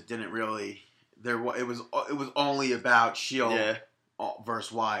because it didn't really. It was only about Shield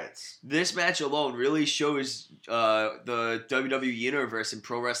versus Wyatts. This match alone really shows the WWE universe and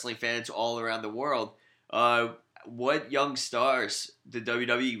pro wrestling fans all around the world what young stars the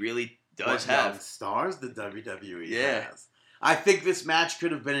WWE really does have. Young stars the WWE has. I think this match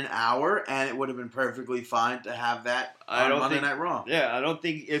could have been an hour, and it would have been perfectly fine to have that on Monday Night Raw. Yeah, I don't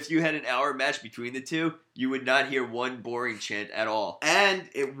think if you had an hour match between the two, you would not hear one boring chant at all. And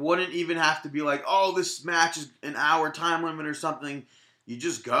it wouldn't even have to be like, oh, this match is an hour time limit or something. You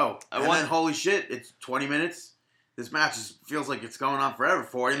just go. Then, holy shit, it's 20 minutes. This match feels like it's going on forever.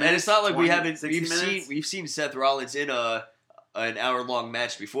 40 minutes. And it's not like 20, we've seen Seth Rollins in a an hour-long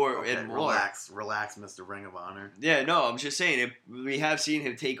match before Okay, and more. relax, Mr. Ring of Honor. Yeah, no, I'm just saying, we have seen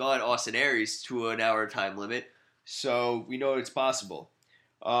him take on Austin Aries to an hour time limit, so we know it's possible.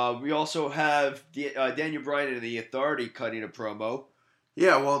 We also have Daniel Bryan and the Authority cutting a promo.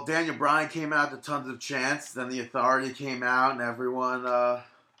 Yeah, well, Daniel Bryan came out to tons of chants. Then the Authority came out, and everyone,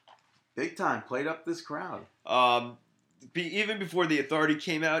 big time, played up this crowd. Even before the Authority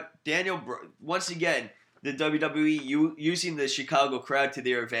came out, once again, the WWE using the Chicago crowd to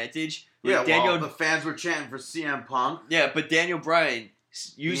their advantage. Yeah, well, the fans were chanting for CM Punk. Yeah, but Daniel Bryan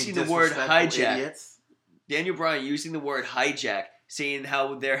using the word hijack. Idiots. Daniel Bryan using the word hijack, saying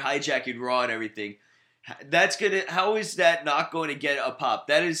how they're hijacking Raw and everything. How is that not going to get a pop?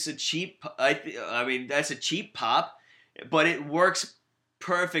 That is a cheap. That's a cheap pop, but it works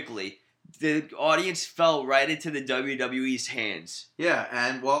perfectly. The audience fell right into the WWE's hands. Yeah,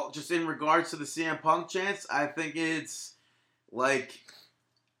 and well, just in regards to the CM Punk chants, I think it's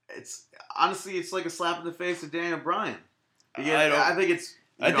honestly like a slap in the face of Daniel Bryan. I think it's.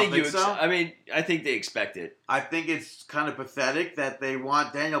 I think they expect it. I think it's kind of pathetic that they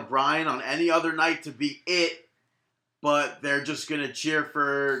want Daniel Bryan on any other night to be it, but they're just gonna cheer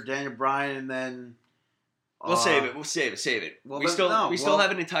for Daniel Bryan and then. We'll save it. Well, we still have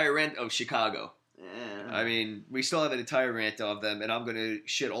an entire rant of Chicago. Yeah. I mean, we still have an entire rant of them, and I'm going to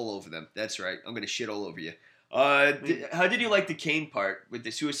shit all over them. That's right. I'm going to shit all over you. How did you like the Kane part with the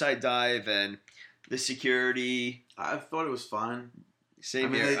suicide dive and the security? I thought it was fun.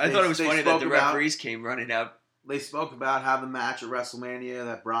 Same here. I thought it was funny that the referees came running out. They spoke about how the match at WrestleMania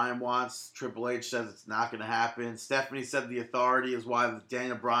that Bryan wants. Triple H says it's not going to happen. Stephanie said the Authority is why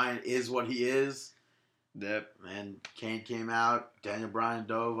Daniel Bryan is what he is. Yep. And Kane came out. Daniel Bryan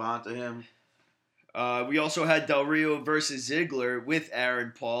dove onto him. We also had Del Rio versus Ziggler with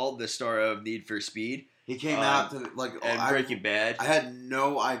Aaron Paul, the star of Need for Speed. He came out to Breaking Bad. I had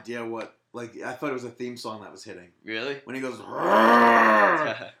no idea what. I thought it was a theme song that was hitting. Really? When he goes,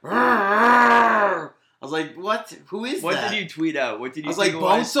 I was like, "What? Who is that?" What did you tweet out? What did you? I was like,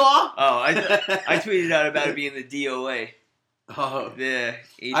 "Bonesaw." Oh, I tweeted out about it being the DOA. Oh, yeah.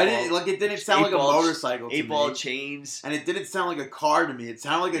 I didn't like. It didn't sound like a motorcycle to me. 8-ball chains, and it didn't sound like a car to me. It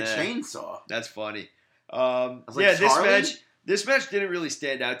sounded like a chainsaw. That's funny. This match didn't really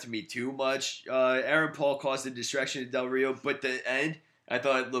stand out to me too much. Aaron Paul caused a distraction to Del Rio, but the end I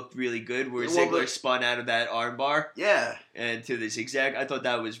thought it looked really good. Where Ziggler spun out of that armbar, and to the zigzag. I thought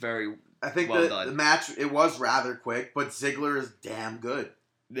that was very. I think well done. The match it was rather quick, but Ziggler is damn good.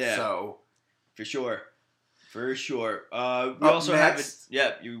 Yeah. So for sure. We also have it.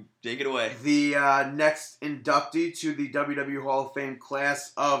 Yeah, you take it away. The next inductee to the WWE Hall of Fame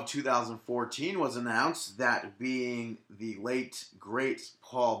class of 2014 was announced, that being the late, great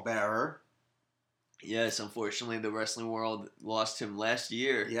Paul Bearer. Yes, unfortunately, the wrestling world lost him last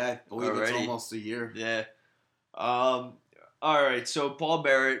year. Yeah, I believe it's almost a year. Yeah. All right, so Paul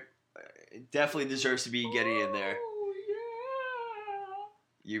Bearer definitely deserves to be getting in there.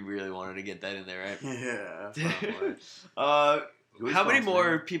 You really wanted to get that in there, right? Yeah. How many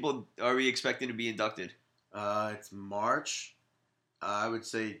more people are we expecting to be inducted? It's March. I would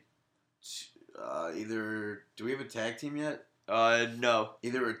say either... Do we have a tag team yet? No.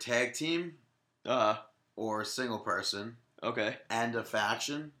 Either a tag team or a single person. Okay. And a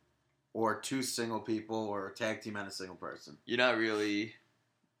faction, or two single people, or a tag team and a single person. You're not really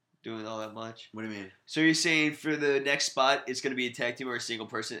doing all that much. What do you mean? So you're saying for the next spot, it's going to be a tag team or a single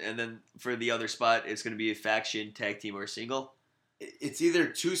person, and then for the other spot, it's going to be a faction, tag team, or a single? It's either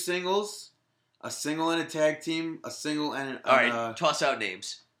two singles, a single and a tag team, a single and all right, toss out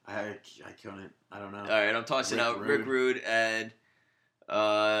names. I couldn't. I don't know. All right, I'm tossing out Rick Rude and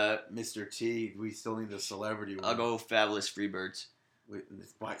Mr. T. We still need the celebrity one. I'll go Fabulous Freebirds. Wait,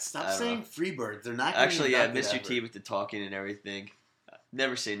 stop saying Freebirds. They're not actually, yeah, Mr. T with the talking and everything.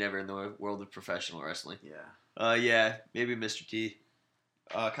 Never say never in the world of professional wrestling. Yeah. Yeah, maybe Mr. T.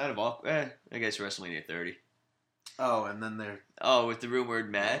 Kind of awkward. I guess WrestleMania 30. Oh, and then they're... Oh, with the rumored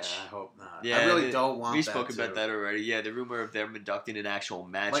match? Yeah, I hope not. Yeah, I really don't want that. We spoke about that already. Yeah, the rumor of them inducting an actual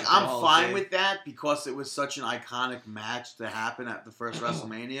match. Like, I'm fine with that because it was such an iconic match to happen at the first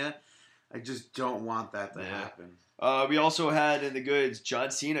WrestleMania. I just don't want that to happen. We also had in the goods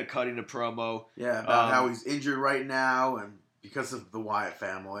John Cena cutting a promo. Yeah, about how he's injured right now and because of the Wyatt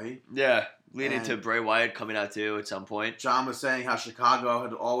family. Yeah, leading to Bray Wyatt coming out too at some point. John was saying how Chicago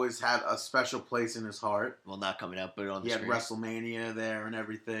had always had a special place in his heart. Well, not coming out, but on the screen. He had WrestleMania there and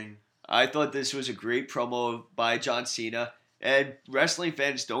everything. I thought this was a great promo by John Cena. And wrestling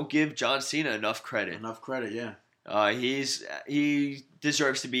fans don't give John Cena enough credit. Enough credit, yeah. He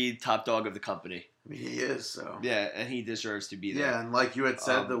deserves to be top dog of the company. I mean, he is, so. Yeah, and he deserves to be there. Yeah, and like you had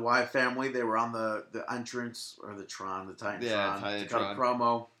said, the Y family, they were on the entrance, or the Titantron, to cut a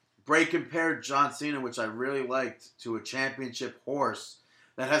promo. Bray compared John Cena, which I really liked, to a championship horse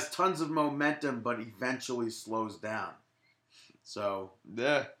that has tons of momentum, but eventually slows down. So.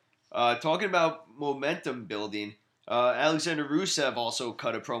 Yeah. Talking about momentum building, Alexander Rusev also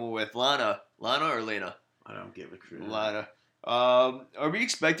cut a promo with Lana. Lana or Lana? I don't give a crap. Lana. Are we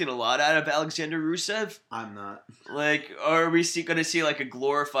expecting a lot out of Alexander Rusev? I'm not. Like, are we going to see like a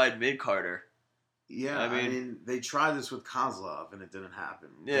glorified mid-carder? Yeah, I mean, they tried this with Kozlov and it didn't happen.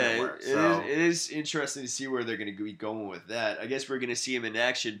 Yeah, it is interesting to see where they're going to be going with that. I guess we're going to see him in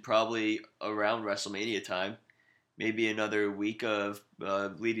action probably around WrestleMania time. Maybe another week of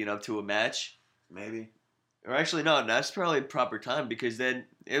leading up to a match. Maybe. Or actually, no, that's probably a proper time because then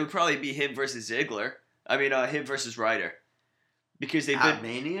it would probably be him versus Ziggler. I mean, him versus Ryder. Because they've been...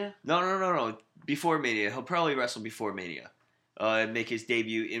 Mania? No. Before Mania. He'll probably wrestle before Mania. And make his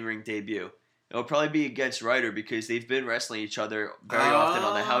in-ring debut. It'll probably be against Ryder because they've been wrestling each other very often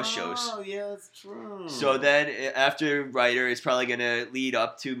on the house shows. Oh, yeah, that's true. So then, after Ryder, it's probably going to lead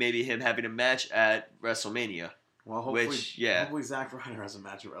up to maybe him having a match at WrestleMania. Well, hopefully Zack Ryder has a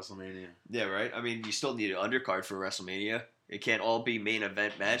match at WrestleMania. Yeah, right? I mean, you still need an undercard for WrestleMania. It can't all be main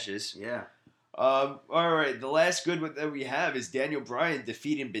event matches. Yeah. All right, the last good one that we have is Daniel Bryan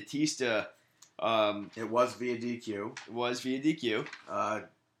defeating Batista. It was via DQ.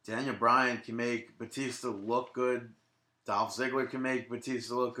 Daniel Bryan can make Batista look good. Dolph Ziggler can make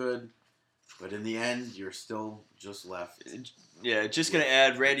Batista look good. But in the end, you're still just left. Yeah, just going to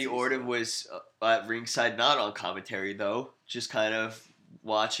add, Randy Orton was at ringside, not on commentary, though. Just kind of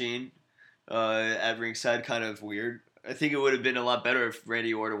watching at ringside, kind of weird. I think it would have been a lot better if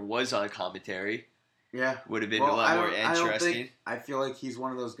Randy Orton was on commentary. Yeah. Would have been a lot more interesting. I feel like he's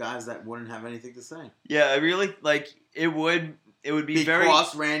one of those guys that wouldn't have anything to say. Yeah, I really, like, it would be very...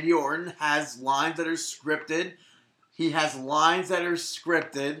 Because Randy Orton has lines that are scripted. He has lines that are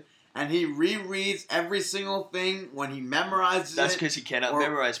scripted. And he rereads every single thing when he memorizes That's because he cannot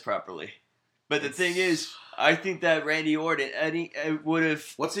memorize properly. But the thing is, I think that Randy Orton, would have...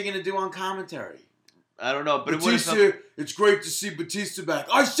 What's he going to do on commentary? I don't know, but Batista, it would have... It's great to see Batista back.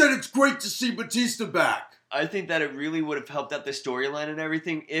 I said it's great to see Batista back. I think that it really would have helped out the storyline and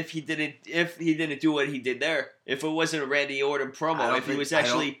everything if he didn't do what he did there. If it wasn't a Randy Orton promo, if he was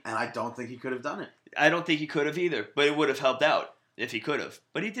actually... And I don't think he could have done it. I don't think he could have either, but it would have helped out. If he could have.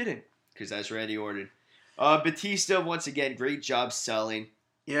 But he didn't. Because that's Randy Orton. Batista, once again, great job selling.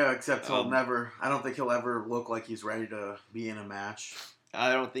 Yeah, except I don't think he'll ever look like he's ready to be in a match.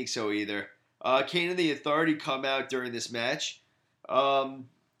 I don't think so either. Kane and the Authority come out during this match.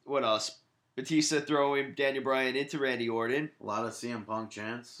 What else? Batista throwing Daniel Bryan into Randy Orton. A lot of CM Punk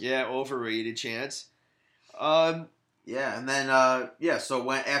chants. Yeah, overrated chants. Yeah, and then,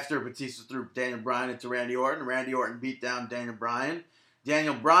 so after Batista threw Daniel Bryan into Randy Orton beat down Daniel Bryan.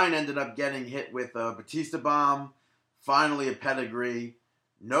 Daniel Bryan ended up getting hit with a Batista bomb, finally a pedigree.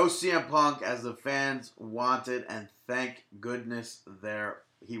 No CM Punk as the fans wanted, and thank goodness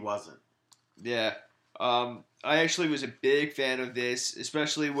he wasn't. Yeah, I actually was a big fan of this,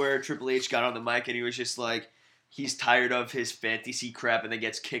 especially where Triple H got on the mic and he was just like, he's tired of his fantasy crap and then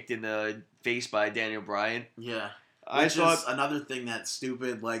gets kicked in the face by Daniel Bryan. Yeah. Which is another thing that's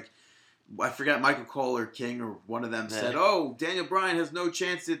stupid. Like, I forget, Michael Cole or King or one of them said, "Oh, Daniel Bryan has no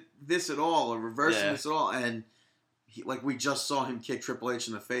chance at this at all or reversing this at all." And we just saw him kick Triple H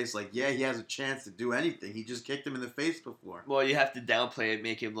in the face. Like, yeah, he has a chance to do anything. He just kicked him in the face before. Well, you have to downplay it,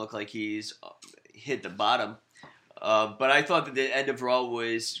 make him look like he's hit the bottom. But I thought that the end of Raw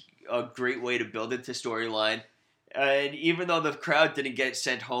was a great way to build into storyline. And even though the crowd didn't get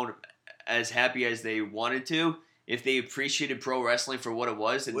sent home as happy as they wanted to, if they appreciated pro wrestling for what it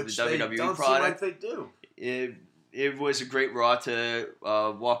was and the WWE product, they do. It was a great Raw to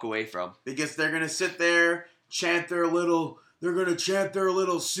walk away from. Because they're gonna sit there, chant their little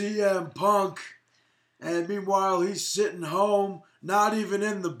CM Punk, and meanwhile he's sitting home, not even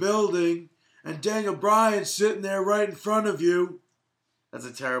in the building, and Daniel Bryan's sitting there right in front of you. That's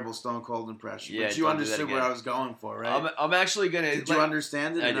a terrible Stone Cold impression. Yeah, but you understood where I was going for, right? I'm actually gonna. Did you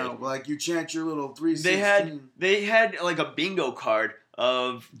understand it? I did. Like you chant your little 316. They had like a bingo card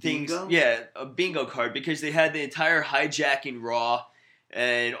of things. Bingo? Yeah, a bingo card because they had the entire hijacking Raw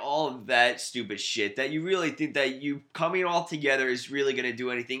and all of that stupid shit that you really think that you coming all together is really gonna do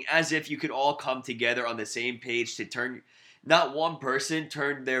anything. As if you could all come together on the same page to turn. Not one person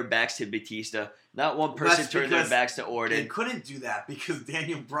turned their backs to Batista. Not one person turned their backs to Orton. They couldn't do that because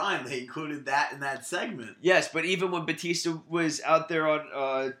Daniel Bryan, they included that in that segment. Yes, but even when Batista was out there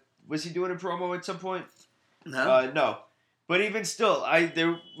on Was he doing a promo at some point? No. No. But even still,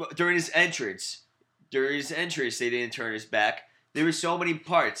 during his entrance, they didn't turn his back. There were so many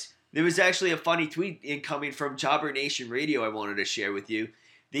parts. There was actually a funny tweet incoming from Jobber Nation Radio I wanted to share with you.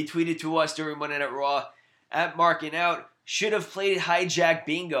 They tweeted to us during Monday Night Raw, at Markin Out, should have played hijack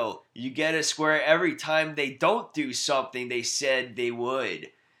bingo. You get a square every time they don't do something they said they would.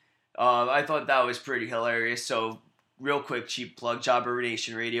 I thought that was pretty hilarious. So, real quick, cheap plug, Jobber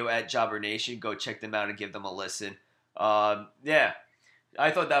Nation Radio at Jobber Nation. Go check them out and give them a listen. Yeah,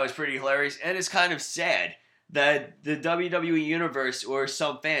 I thought that was pretty hilarious. And it's kind of sad that the WWE Universe or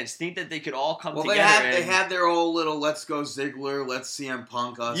some fans think that they could all come together. They had their whole little "Let's go Ziggler, let's CM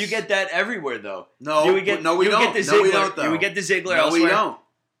Punk us." You get that everywhere, though. No, we don't. Get the No, Ziggler, we don't. Though. You would get the Ziggler No, elsewhere. we don't.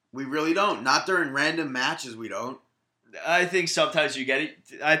 We really don't. Not during random matches. We don't. I think sometimes you get it.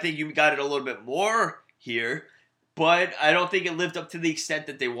 I think you got it a little bit more here, but I don't think it lived up to the extent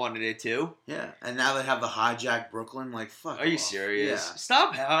that they wanted it to. Yeah, and now they have the hijack Brooklyn. Like, fuck. Are you off. serious? Yeah.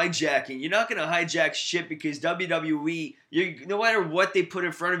 Stop hijacking. You're not going to hijack shit because WWE, no matter what they put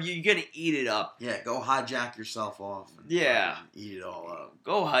in front of you, you're going to eat it up. Yeah, go hijack yourself off. And Yeah. eat it all up.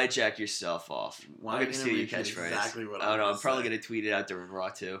 Go hijack yourself off. Why I'm going to are steal you your gonna catchphrase. exactly what I don't know. I'm gonna probably say? going to tweet it out during Raw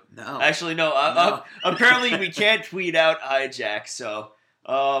too. No. Actually, no. No. Apparently, we can't tweet out hijack. So,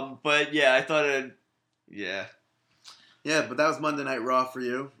 but yeah, I thought it. Yeah. Yeah, but that was Monday Night Raw for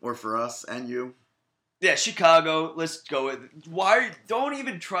you, or for us, and you. Yeah, Chicago. Let's go with. Don't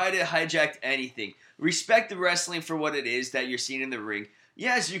even try to hijack anything. Respect the wrestling for what it is that you're seeing in the ring.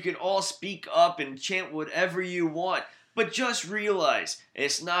 Yes, you can all speak up and chant whatever you want, but just realize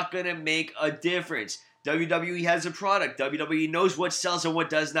it's not going to make a difference. WWE has a product. WWE knows what sells and what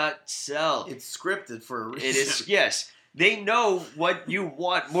does not sell. It's scripted for a reason. It is, yes. They know what you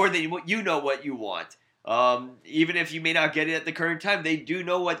want more than what you know what you want. Even if you may not get it at the current time, they do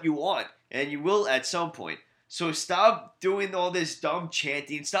know what you want, and you will at some point. So stop doing all this dumb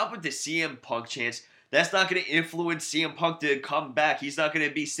chanting. Stop with the CM Punk chants. That's not going to influence CM Punk to come back. He's not going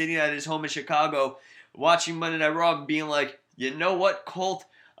to be sitting at his home in Chicago watching Monday Night Raw and being like, you know what, Colt?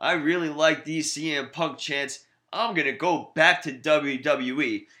 I really like these CM Punk chants. I'm going to go back to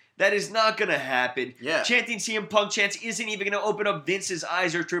WWE. That is not going to happen. Yeah. Chanting CM Punk chants isn't even going to open up Vince's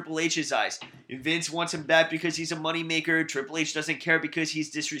eyes or Triple H's eyes. If Vince wants him back because he's a moneymaker, Triple H doesn't care because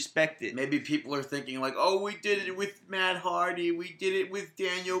he's disrespected. Maybe people are thinking like, oh, we did it with Matt Hardy. We did it with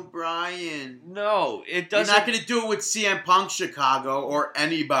Daniel Bryan. No, it You're doesn't. not going to do it with CM Punk Chicago or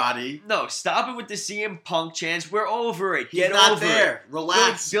anybody. No, stop it with the CM Punk chants. We're over it. He's Get not over there. it.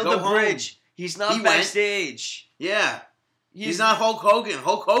 Relax. Build Go a home. bridge. He's not He went. backstage. Yeah. He's not Hulk Hogan.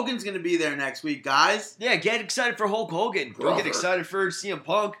 Hulk Hogan's going to be there next week, guys. Yeah, get excited for Hulk Hogan. Don't Brother. get excited for CM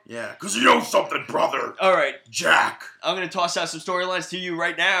Punk. Yeah, because you know something, brother. All right, Jack. I'm going to toss out some storylines to you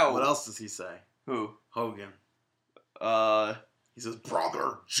right now. What else does he say? Who? Hogan. Uh, He says,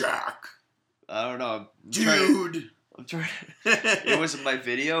 brother, Jack. I don't know. Dude. I'm trying. It wasn't my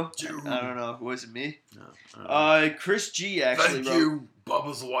video. Dude. I don't know. It wasn't me. No, I don't know. Chris G actually Thank wrote. you,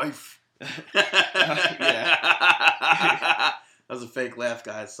 Bubba's wife. Yeah. That was a fake laugh,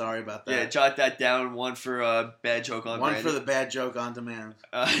 guys. Sorry about that. Yeah, jot that down. One for a bad joke on One Brandon. for the bad joke on demand.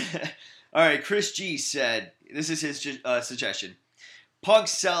 All right, Chris G said, this is his suggestion.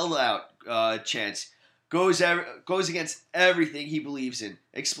 Punk's sellout chance goes against everything he believes in.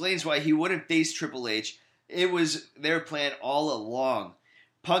 Explains why he wouldn't face Triple H. It was their plan all along.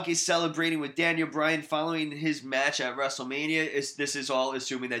 Punk is celebrating with Daniel Bryan following his match at WrestleMania. This is all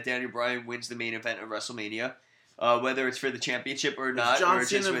assuming that Daniel Bryan wins the main event of WrestleMania. Whether it's for the championship or not. It's John or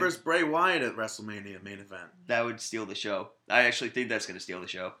Cena just versus Bray Wyatt at WrestleMania main event. that would steal the show. I actually think that's going to steal the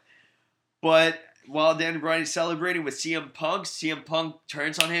show. But while Daniel Bryan is celebrating with CM Punk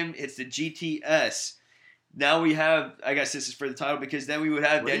turns on him. It's the GTS. Now we have, I guess this is for the title, because then we would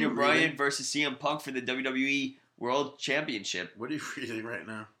have What are you Daniel Bryan reading? versus CM Punk for the WWE World Championship. What are you reading right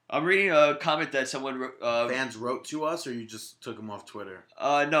now? I'm reading a comment that someone wrote. Fans wrote to us, or you just took them off Twitter?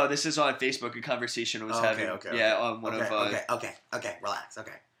 No, this is on Facebook, a conversation I was having. Yeah, on one of... Okay, relax,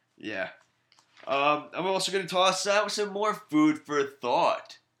 okay. Yeah. I'm also going to toss out some more food for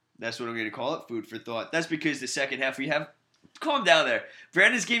thought. That's what I'm going to call it, food for thought. That's because the second half we have... Calm down there.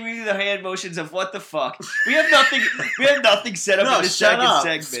 Brandon's giving me the hand motions of what the fuck. We have nothing set up in the second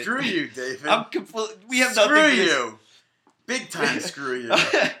segment. Screw you, David. We have Screw nothing. you. Big time screw you.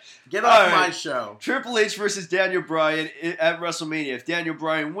 Get All off right. my show. Triple H versus Daniel Bryan at WrestleMania. If Daniel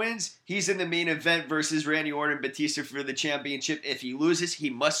Bryan wins, he's in the main event versus Randy Orton and Batista for the championship. If he loses, he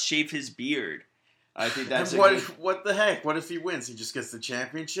must shave his beard. I think that's And what the heck? What if he wins? He just gets the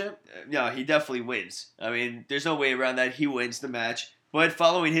championship? No, he definitely wins. I mean, there's no way around that. He wins the match. But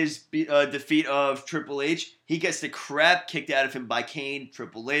following his defeat of Triple H, he gets the crap kicked out of him by Kane,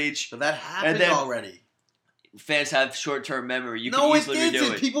 Triple H. But that happened then- already. Fans have short-term memory. You No, can it easily redo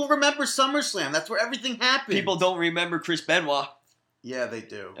isn't. it. People remember SummerSlam. That's where everything happened. People don't remember Chris Benoit. Yeah, they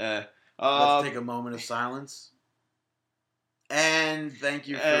do. Uh, Let's take a moment of silence. And thank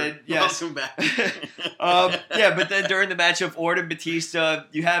you for yes. welcome back. Yeah, but then during the match of Orton Batista,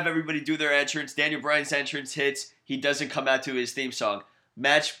 you have everybody do their entrance. Daniel Bryan's entrance hits. He doesn't come out to his theme song.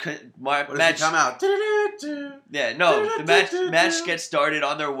 What does he come out? Yeah, no. The match gets started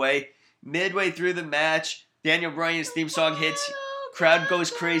on their way. Midway through the match, Daniel Bryan's theme song hits. Crowd goes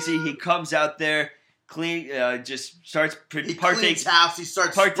crazy. He comes out there, just starts He cleans house. He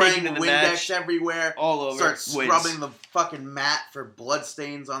starts partaking spraying in the Windex match. everywhere. All over. Starts Wins. scrubbing the fucking mat for blood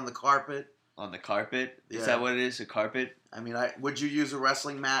stains on the carpet. On the carpet? Is Yeah. that what it is? A carpet? I mean, would you use a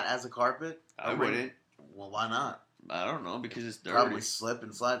wrestling mat as a carpet? I A ring- wouldn't. Well, why not? I don't know, because it's dirty. Probably slip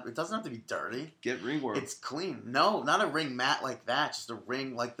and slide. It doesn't have to be dirty. Get ringworm. It's clean. No, not a ring mat like that. Just a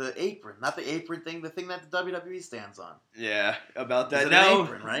ring like the apron. Not the apron thing, the thing that the WWE stands on. Yeah, about that. Is it Now, an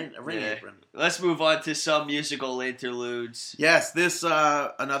apron, right? A ring Yeah. apron. let's move on to some musical interludes. Yes, this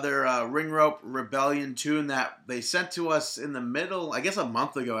another Ring Rope Rebellion tune that they sent to us in the middle, I guess a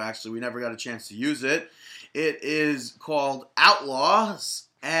month ago actually. We never got a chance to use it. It is called Outlaws,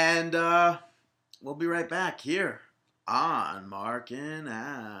 and we'll be right back here on Markin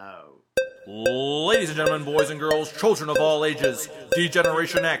Out. Ladies and gentlemen, boys and girls, children of all ages,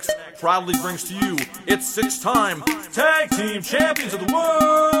 D-Generation X proudly brings to you its six-time Tag Team Champions of the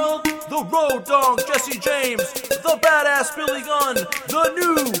World, the Road Dogg Jesse James, the Badass Billy Gunn, the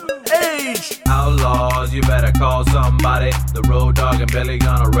New Age. Outlaws, you better call somebody. The Road Dogg and Billy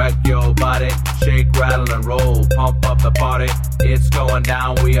gonna wreck your body. Shake, rattle, and roll, pump up the party. It's going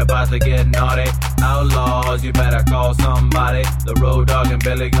down, we about to get naughty. Outlaws, you better call somebody. The Road Dogg and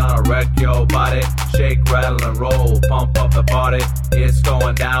Billy gonna wreck your body. Shake, rattle, and roll, pump up the party. It's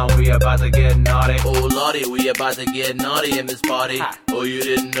going down, we about to get naughty. Oh lordy, we about to get naughty in this party. Oh, you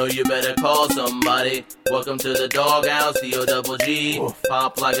didn't know, you better call somebody. Welcome to the doghouse, D-O-double-G.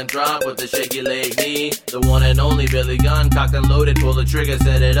 Pop like a drop with the shaky leg knee. The one and only Billy Gunn, cocked and loaded, pull the trigger,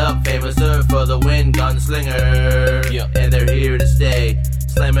 set it up. Famous sir for the win, gunslinger. Yeah. And they're here to stay.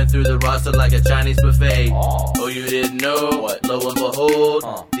 Slamming through the roster like a Chinese buffet. Oh, you didn't know? What? Lo and behold,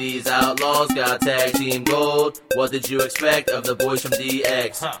 these outlaws got tag team gold. What did you expect of the boys from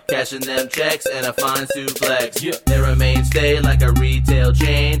DX? Cashing them checks and a fine suplex. Yeah. They're a mainstay like a retail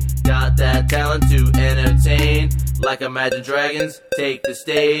chain. Got that talent to entertain. Like Imagine Dragons, take the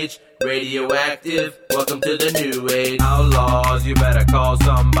stage. Radioactive, welcome to the new age. Outlaws, you better call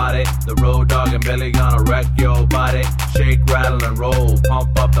somebody. The Road Dogg and Billy gonna wreck your body. Shake, rattle, and roll,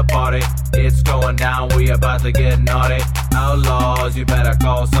 pump up the party. It's going down, we about to get naughty. Outlaws, you better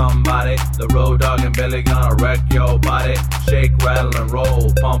call somebody. The Road Dogg and Billy gonna wreck your body. Shake, rattle, and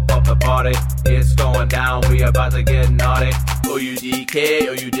roll, pump up the party. It's going down, we about to get naughty. Oh, you DK,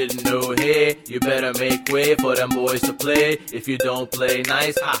 oh, you didn't know, hey. You better make way for them boys to play. If you don't play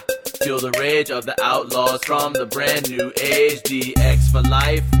nice, feel the rage of the outlaws from the brand new age. DX for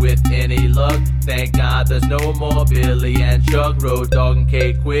life with any luck. Thank God there's no more Billy and Chuck. Road Dogg and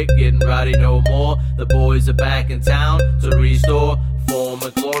K-Quick getting rowdy no more. The boys are back in town to restore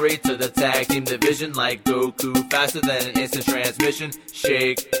former glory to the tag team division. Like Goku, faster than an instant transmission.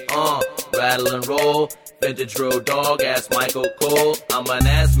 Shake, rattle and roll. Vintage Road Dogg, ass Michael Cole. I'm an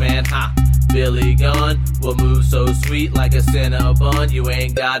ass man, Billy Gunn will move so sweet like a Cinnabon. You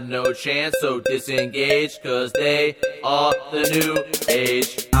ain't got no chance, so disengage, cause they are the new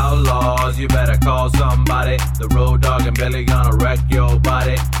age. Outlaws, you better call somebody. The Road Dogg and Billy gonna wreck your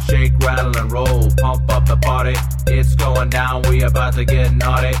body. Shake, rattle, and roll, pump up the party. It's going down, we about to get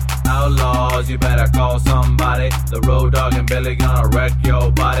naughty. Outlaws, you better call somebody. The Road Dogg and Billy gonna wreck your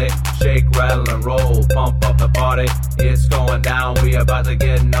body. Shake, rattle, and roll, pump up the party. It's going down, we about to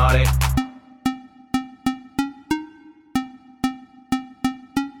get naughty.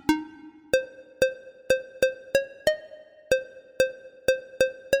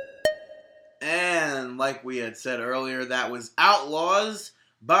 And like we had said earlier, that was Outlaws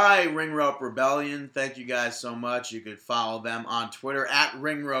by Ring Rope Rebellion. Thank you guys so much. You could follow them on Twitter at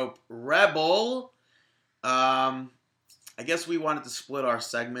Ring Rope Rebel. I guess we wanted to split our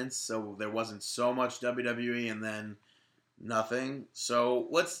segments so there wasn't so much WWE and then nothing. So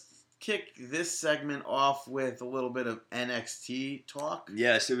let's kick this segment off with a little bit of NXT talk.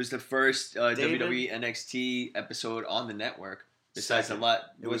 Yes, it was the first David? WWE NXT episode on the network. Besides Second. a lot,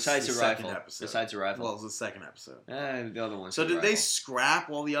 It was besides the Arrival. second episode. Besides Arrival. Well, it was the second episode. The other ones. So were did they Arrival. scrap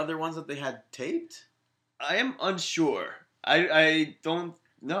all the other ones that they had taped? I am unsure. I don't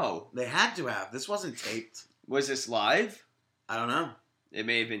know. They had to have. This wasn't taped. Was this live? I don't know. It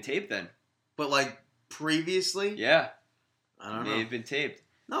may have been taped then. But like previously? Yeah. I don't May know. have been taped.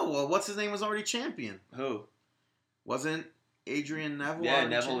 No, well, what's his name was already champion. Who? Wasn't Adrian Neville? Yeah, already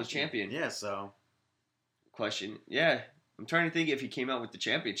Neville was champion. Yeah, so Question. Yeah. I'm trying to think if he came out with the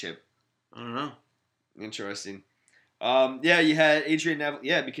championship. I don't know. Interesting. Yeah, you had Adrian Neville.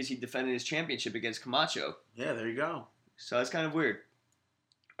 Yeah, because he defended his championship against Camacho. Yeah, there you go. So that's kind of weird.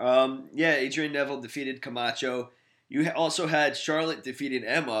 Yeah, Adrian Neville defeated Camacho. You also had Charlotte defeated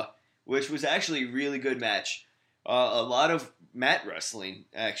Emma, which was actually a really good match. A lot of mat wrestling,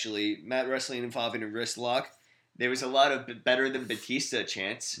 actually. Mat wrestling involving a wrist lock. There was a lot of better than Batista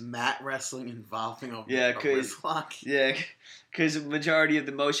chants. Mat wrestling involving a Yeah, wrist lock. Yeah, because the majority of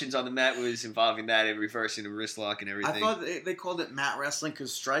the motions on the mat was involving that and reversing a wrist lock and everything. I thought they called it mat wrestling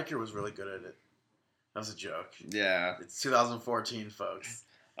because Stryker was really good at it. That was a joke. Yeah. It's 2014, folks.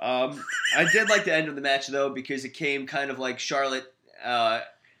 I did like the end of the match, though, because it came kind of like Charlotte,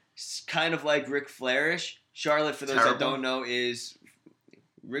 kind of like Ric Flair-ish. Charlotte, for those that don't know, is...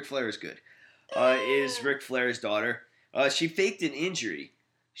 Ric Flair is good. Is Ric Flair's daughter. She faked an injury.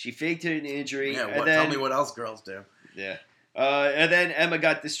 Yeah, and then, tell me what else girls do. Yeah. And then Emma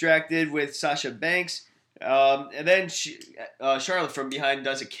got distracted with Sasha Banks. And then Charlotte from behind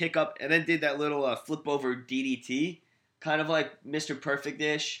does a kick up and then did that little flip over DDT. Kind of like Mr.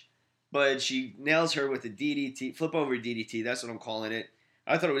 Perfect-ish. But she nails her with a DDT. Flip over DDT. That's what I'm calling it.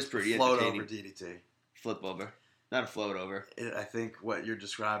 I thought it was pretty entertaining. Float over DDT. Flip over. Not a float over. I think what you're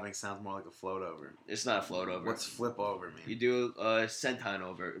describing sounds more like a float over. It's not a float over. What's flip over mean? You do a senton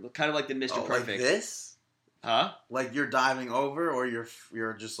over. Kind of like the Mr. Oh, Perfect. like this? Huh? Like you're diving over, or you're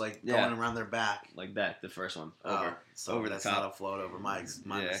just like going around their back? Like that, the first one. Over. So over that's the top. not a float over. My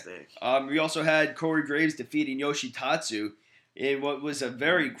mistake. We also had Corey Graves defeating Yoshitatsu in what was a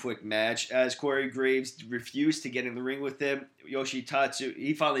very quick match, as Corey Graves refused to get in the ring with him. Yoshitatsu,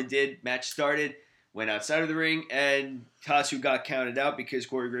 he finally did. Match started, went outside of the ring, and Tatsu got counted out because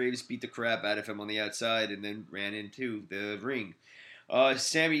Corey Graves beat the crap out of him on the outside and then ran into the ring.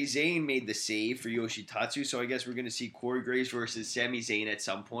 Sami Zayn made the save for Yoshitatsu, so I guess we're going to see Corey Graves versus Sami Zayn at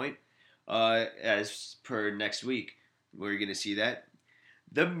some point, as per next week. We're going to see that.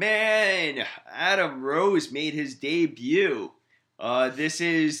 The man, Adam Rose, made his debut. This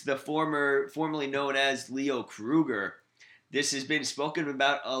is the formerly known as Leo Kruger. This has been spoken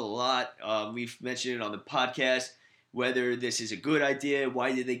about a lot. We've mentioned it on the podcast, whether this is a good idea.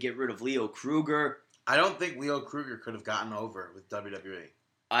 Why did they get rid of Leo Kruger? I don't think Leo Kruger could have gotten over with WWE.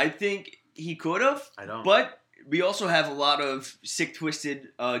 I think he could have. I don't. But we also have a lot of sick, twisted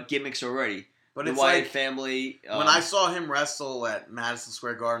gimmicks already. But the it's Wyatt like, family. When I saw him wrestle at Madison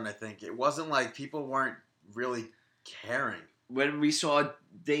Square Garden, I think, it wasn't like people weren't really caring. When we saw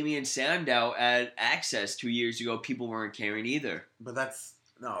Damian Sandow at Access 2 years ago, people weren't caring either. But that's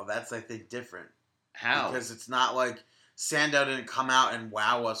I think different. How? Because it's not like Sandow didn't come out and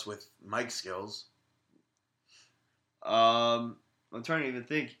wow us with mic skills. I'm trying to even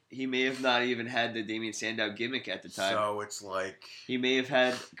think. He may have not even had the Damian Sandow gimmick at the time. So it's like He may have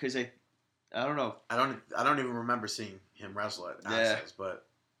had, because I don't know. I don't even remember seeing him wrestle at Access, but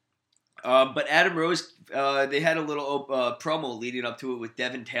Adam Rose, they had a little promo leading up to it with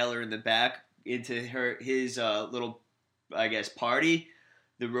Devin Taylor in the back into his little, I guess, party,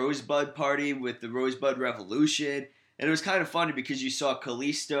 the Rosebud party with the Rosebud Revolution, and it was kind of funny because you saw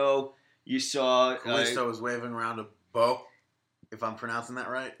Kalisto, you saw Kalisto was waving around a bow, if I'm pronouncing that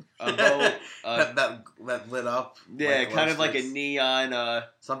right. A bow, that lit up. Yeah, like kind of like a sticks. neon.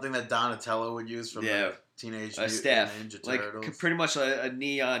 Something that Donatello would use from the Teenage Mutant staff, Ninja like Turtles. pretty much a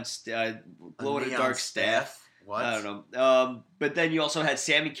neon glow in the dark staff. What? I don't know. But then you also had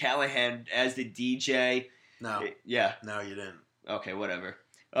Sami Callihan as the DJ. No. Yeah. No, you didn't. Okay, whatever.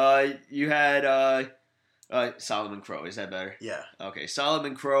 You had Solomon Crow. Is that better? Yeah. Okay,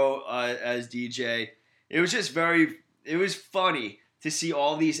 Solomon Crow as DJ. It was just it was funny to see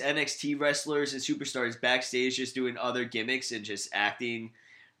all these NXT wrestlers and superstars backstage just doing other gimmicks and just acting,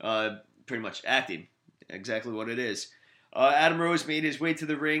 pretty much acting. Exactly what it is. Adam Rose made his way to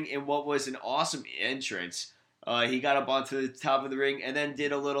the ring in what was an awesome entrance. He got up onto the top of the ring and then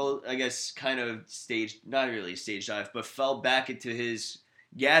did a little, I guess, kind of not really stage dive, but fell back into his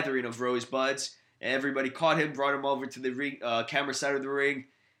gathering of rosebuds. Everybody caught him, brought him over to the ring, camera side of the ring.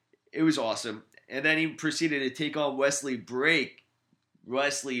 It was awesome. And then he proceeded to take on Wesley Blake.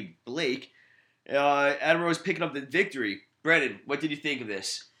 Adam Rose picking up the victory. Brennan, what did you think of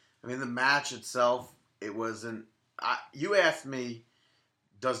this? I mean, the match itself, it wasn't... you asked me,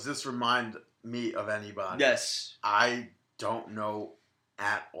 does this remind me of anybody? Yes. I don't know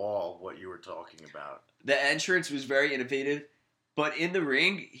at all what you were talking about. The entrance was very innovative, but in the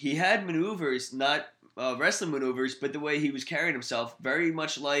ring, he had maneuvers, not wrestling maneuvers, but the way he was carrying himself, very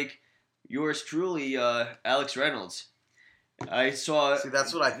much like yours truly, Alex Reynolds. I saw. See,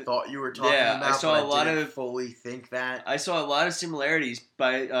 that's what I thought you were talking about. I saw but a lot didn't of fully think that. I saw a lot of similarities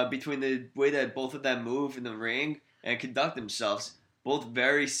between the way that both of them move in the ring and conduct themselves. Both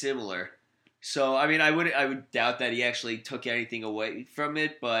very similar. So I mean, I would doubt that he actually took anything away from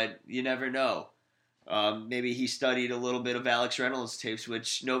it, but you never know. Maybe he studied a little bit of Alex Reynolds tapes,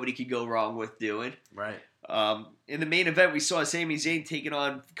 which nobody could go wrong with doing. Right. In the main event, we saw Sami Zayn taking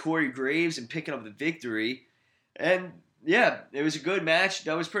on Corey Graves and picking up the victory. And yeah, it was a good match.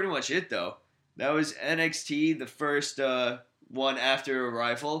 That was pretty much it, though. That was NXT, the first one after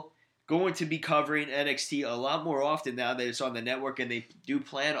Arrival. Going to be covering NXT a lot more often now that it's on the network, and they do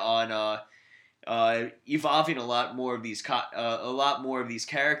plan on evolving a lot more of these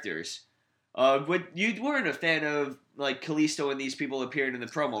characters. But you weren't a fan of like Kalisto and these people appearing in the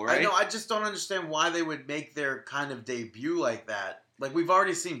promo, right? I know. I just don't understand why they would make their kind of debut like that. Like, we've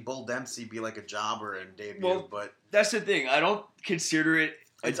already seen Bull Dempsey be like a jobber and debut, but that's the thing. I don't consider it.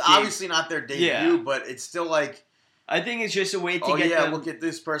 It's obviously not their debut, but it's still like. I think it's just a way to get them. Look at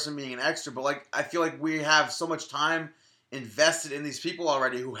this person being an extra. But like, I feel like we have so much time invested in these people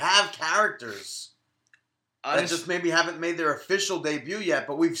already who have characters. That just maybe haven't made their official debut yet,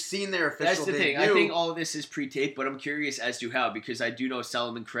 but we've seen their official debut. That's the thing. I think all of this is pre-taped, but I'm curious as to how, because I do know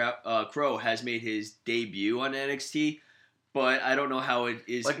Solomon Crow has made his debut on NXT, but I don't know how it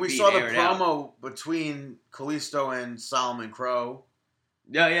is. Like, we saw the promo between Kalisto and Solomon Crow.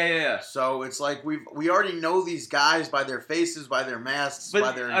 Yeah. So it's like we already know these guys by their faces, by their masks, but,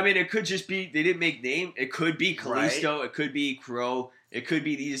 by their. I mean, it could just be they didn't make name. It could be Kalisto. Right. It could be Crow. It could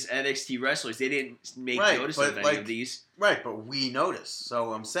be these NXT wrestlers. They didn't make notice of any of these. Right, but we noticed.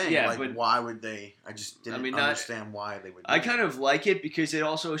 So I'm saying, why would they? I just didn't understand why they would do I kind of like it because it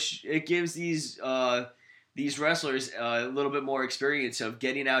also it gives these wrestlers a little bit more experience of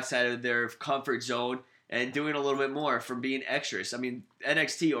getting outside of their comfort zone and doing a little bit more from being extras. I mean,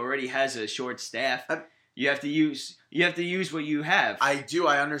 NXT already has a short staff. You have to use what you have. I do.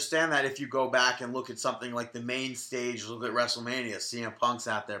 I understand that if you go back and look at something like the main stage, look at WrestleMania, CM Punk's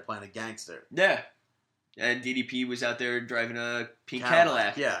out there playing a gangster. Yeah. And DDP was out there driving a pink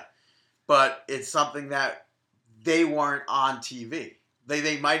Cadillac. Yeah. But it's something that they weren't on TV.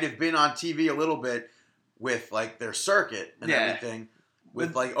 They might have been on TV a little bit with like their circuit and everything.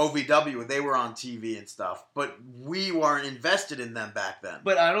 With like OVW, they were on TV and stuff, but we weren't invested in them back then.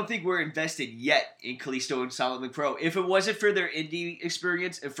 But I don't think we're invested yet in Kalisto and Solomon Crow. If it wasn't for their indie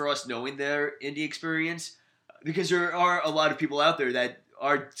experience and for us knowing their indie experience, because there are a lot of people out there that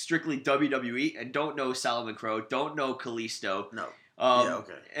are strictly WWE and don't know Solomon Crow, don't know Kalisto. No.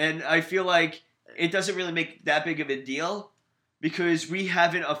 Okay. And I feel like it doesn't really make that big of a deal because we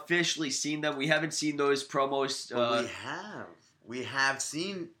haven't officially seen them. We haven't seen those promos. But we have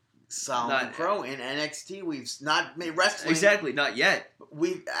seen Solomon Crow in NXT. We've not made wrestling. Exactly, not yet.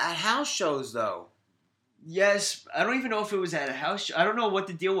 We at house shows though. Yes, I don't even know if it was at a house show. I don't know what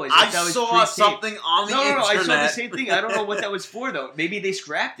the deal was. I saw something on the internet. No, I saw the same thing. I don't know what that was for though. Maybe they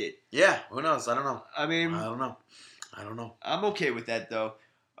scrapped it. Yeah, who knows? I don't know. I mean, I don't know. I'm okay with that though.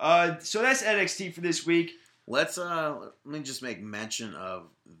 So that's NXT for this week. Let me just make mention of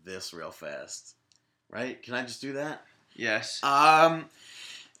this real fast. Right? Can I just do that? Yes. March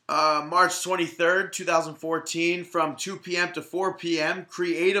 23rd, 2014, from 2 p.m. to 4 p.m.,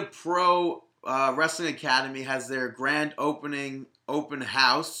 Creative Pro Wrestling Academy has their grand open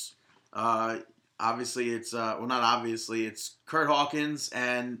house. Obviously, it's not obviously, it's Kurt Hawkins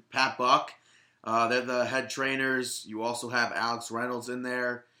and Pat Buck. They're the head trainers. You also have Alex Reynolds in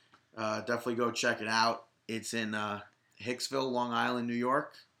there. Definitely go check it out. It's in Hicksville, Long Island, New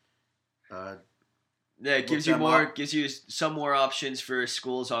York. Yeah, it gives you some more options for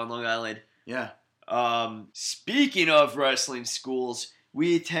schools on Long Island. Yeah. Speaking of wrestling schools,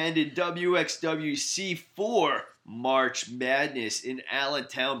 we attended WXW C4 March Madness in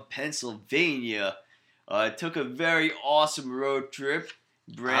Allentown, Pennsylvania. Took a very awesome road trip.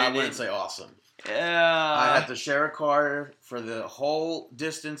 Brandon, I wouldn't say awesome. Yeah. I had to share a car for the whole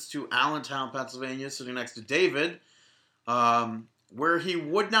distance to Allentown, Pennsylvania, sitting next to David. Where he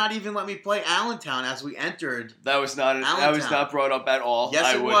would not even let me play Allentown as we entered. That was not brought up at all.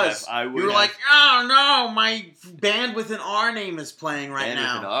 Yes, it was. You were like, oh no, my band with an R name is playing right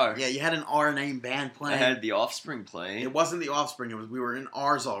now. With an R. Yeah, you had an R name band playing. I had The Offspring playing. It wasn't The Offspring. We were in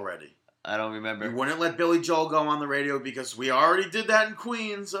R's already. I don't remember. You wouldn't let Billy Joel go on the radio because we already did that in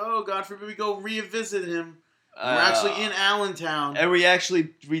Queens. Oh, God forbid we go revisit him. We're actually in Allentown. And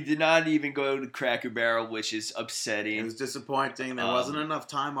we did not even go to Cracker Barrel, which is upsetting. It was disappointing. There wasn't enough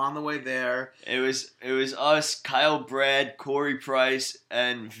time on the way there. It was us, Kyle Brad, Corey Price,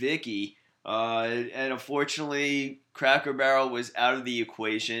 and Vicky. And unfortunately, Cracker Barrel was out of the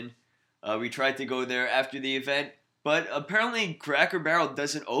equation. We tried to go there after the event, but apparently Cracker Barrel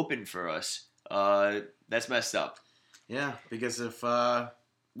doesn't open for us. That's messed up. Yeah, because if...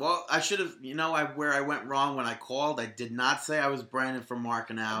 Well, I should have, where I went wrong when I called, I did not say I was Brandon from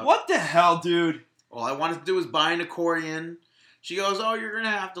Markin Out. What the hell, dude? All I wanted to do was buy an accordion. She goes, oh, you're going to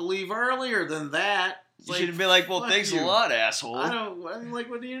have to leave earlier than that. You should have been like, well, thanks a lot, asshole. I'm like,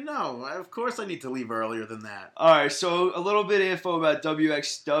 what do you know? Of course I need to leave earlier than that. All right, so a little bit of info about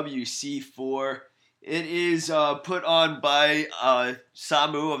WXW C4. It is put on by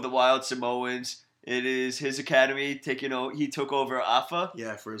Samu of the Wild Samoans. It is his academy he took over Afa.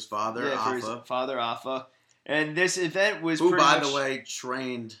 Yeah, for his father, Yeah, Afa. for his father, Afa. And this event was Who, pretty by much... the way,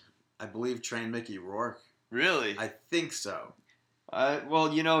 trained Mickey Rourke. Really? I think so.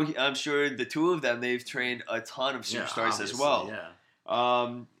 Well, I'm sure the two of them, they've trained a ton of superstars as well. Yeah.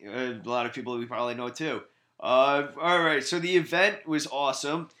 A lot of people we probably know too. All right, so the event was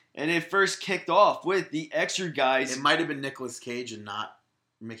awesome, and it first kicked off with the extra guys. It might have been Nicolas Cage and not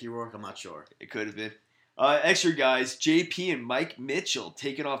Mickey Rourke. I'm not sure. It could have been. Extra guys, JP and Mike Mitchell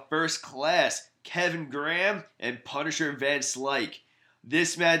taking off First Class, Kevin Graham, and Punisher Van Slyke.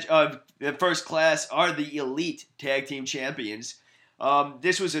 This match, First Class are the Elite Tag Team Champions.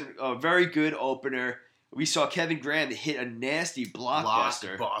 This was a very good opener. We saw Kevin Graham hit a nasty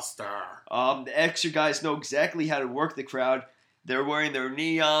blockbuster. The extra guys know exactly how to work the crowd. They're wearing their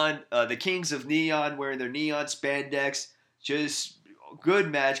neon, the Kings of Neon, wearing their neon spandex. Just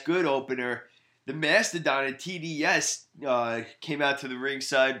good match, good opener. The Mastodon and TDS came out to the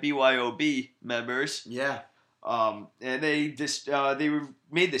ringside, BYOB members. Yeah. And they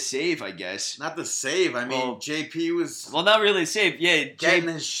made the save, I guess. Not the save. I mean, JP was... Well, not really the save. Yeah, getting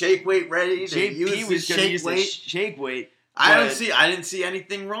his shake weight ready to JP use was his going to use shake the weight. shake weight. I didn't see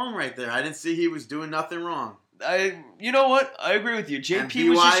anything wrong right there. I didn't see he was doing nothing wrong. You know what? I agree with you.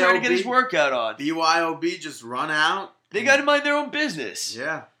 JP was just trying to get his workout on. BYOB just run out. They got to mind their own business.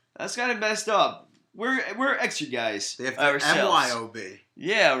 Yeah. That's kind of messed up. We're extra guys. They have to ourselves. MYOB.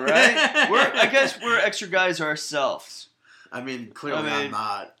 Yeah, right? I guess we're extra guys ourselves. I mean, clearly I'm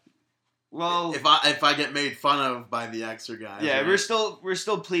not. Well, if I get made fun of by the extra guys. Yeah, right? we're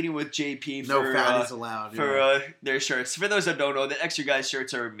still pleading with JP no for fatties allowed for their shirts. For those that don't know, the extra guys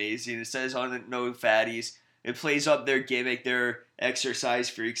shirts are amazing. It says on it, no fatties. It plays up their gimmick, their exercise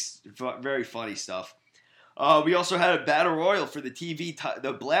freaks, very funny stuff. We also had a battle royal for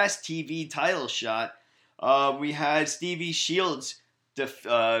the Blast TV title shot. We had Stevie Shields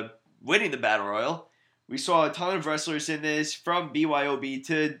winning the battle royal. We saw a ton of wrestlers in this, from BYOB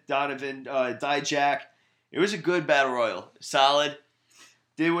to Donovan Dijak. It was a good battle royal. Solid.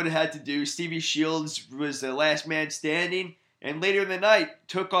 Did what it had to do. Stevie Shields was the last man standing, and later in the night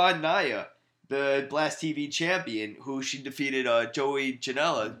took on Nia, the Blast TV champion, who she defeated Joey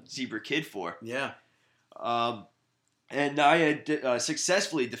Janela, Zebra Kid, for. Yeah. And Nia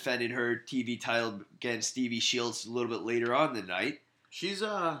successfully defended her TV title against Stevie Shields a little bit later on in the night. She's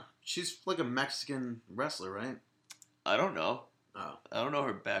like a Mexican wrestler, right? I don't know. Oh. I don't know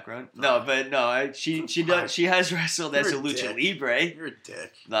her background. She has wrestled as a lucha libre. You're a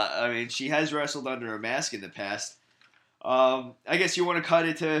dick. She has wrestled under a mask in the past. I guess you want to cut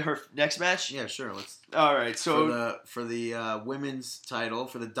into her next match? Yeah, sure. Let's. All right. So for the women's title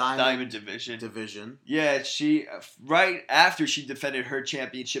for the Diamond division. Yeah, she right after she defended her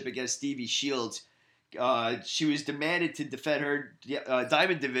championship against Stevie Shields, she was demanded to defend her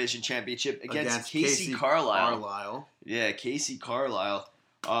Diamond Division championship against Casey Carlisle. Yeah, Casey Carlisle.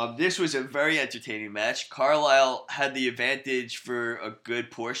 This was a very entertaining match. Carlisle had the advantage for a good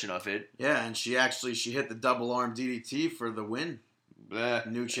portion of it. Yeah, and she hit the double arm DDT for the win.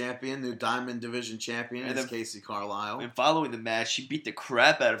 New champion, new Diamond Division champion is Casey Carlisle. And following the match, she beat the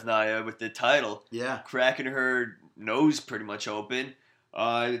crap out of Nia with the title. Yeah. Cracking her nose pretty much open.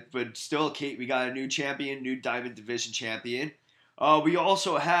 But still, Kate, we got a new champion, new Diamond Division champion. We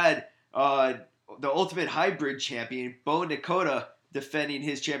also had the Ultimate Hybrid champion, Bo Nakota, defending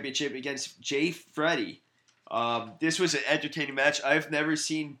his championship against Jay Freddy. This was an entertaining match. I've never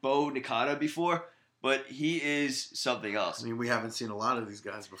seen Bo Nakata before, but he is something else. I mean, we haven't seen a lot of these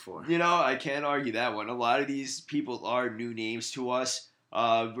guys before. I can't argue that one. A lot of these people are new names to us.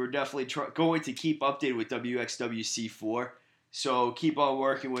 We're definitely going to keep updated with WXW C4, so keep on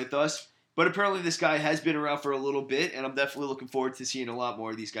working with us. But apparently this guy has been around for a little bit, and I'm definitely looking forward to seeing a lot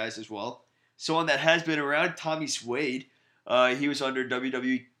more of these guys as well. someone that has been around, Tommy Suede. He was under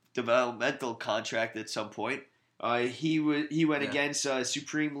WWE developmental contract at some point. He went against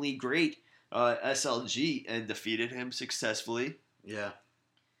Supremely Great SLG and defeated him successfully. Yeah.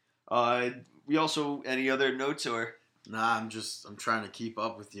 We also, any other notes or? Nah, I'm trying to keep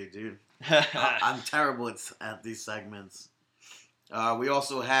up with you, dude. I'm terrible at these segments. We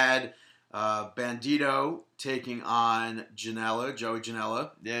also had Bandito taking on Joey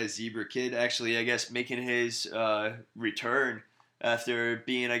Janela. Yeah, Zebra Kid actually, I guess, making his return after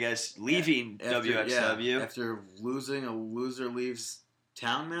being, I guess, leaving WXW. Yeah, after losing a loser leaves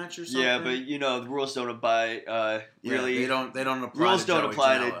town match or something. Yeah, but the rules don't apply. Really, they don't apply. Rules to don't Joey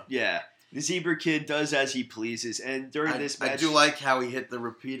apply Janela. to the Zebra Kid does as he pleases, and during this match, I do like how he hit the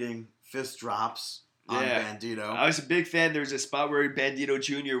repeating fist drops on Bandito. I was a big fan. There was a spot where Bandito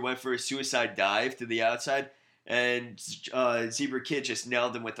Jr. went for a suicide dive to the outside, and Zebra Kid just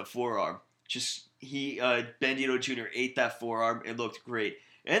nailed him with a forearm. Bandito Jr. ate that forearm. It looked great,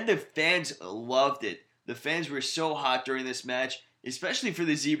 and the fans loved it. The fans were so hot during this match, especially for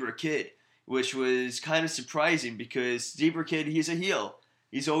the Zebra Kid, which was kind of surprising because Zebra Kid, he's a heel.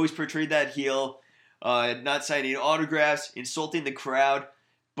 He's always portrayed that heel, not signing autographs, insulting the crowd,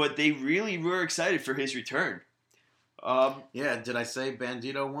 but they really were excited for his return. Did I say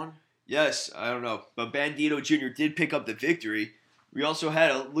Bandito won? Yes, I don't know, but Bandito Jr. did pick up the victory. We also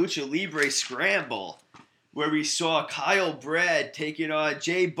had a Lucha Libre scramble, where we saw Kyle Brad taking on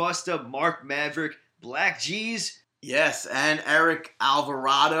Jay Busta, Mark Maverick, Black G's. Yes, and Eric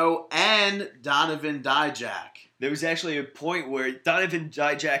Alvarado and Donovan Dijak. There was actually a point where Donovan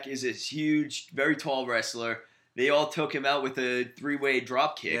Dijak is a huge, very tall wrestler. They all took him out with a three-way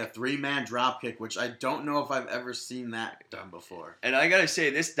drop kick. Yeah, three-man drop kick, which I don't know if I've ever seen that done before. And I gotta say,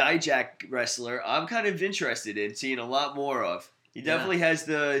 this Dijak wrestler, I'm kind of interested in seeing a lot more of. He definitely has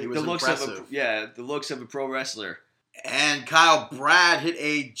the looks of a pro wrestler. And Kyle Brad hit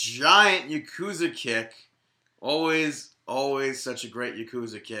a giant Yakuza kick. Always such a great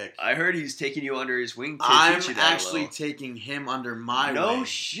Yakuza kick. I heard he's taking you under his wing to I'm teach you that actually taking him under my wing.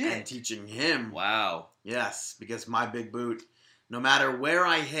 Shit. And teaching him. Wow. Yes, because my big boot, no matter where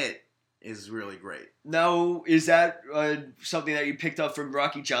I hit, is really great. Now, is that something that you picked up from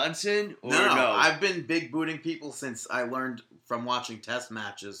Rocky Johnson? Or no, I've been big booting people since I learned from watching test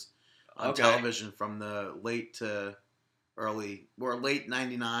matches on television from the late 99, early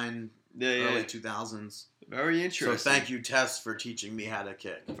 2000s. Very interesting. So thank you, Tess, for teaching me how to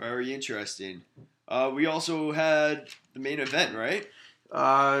kick. Very interesting. We also had the main event, right?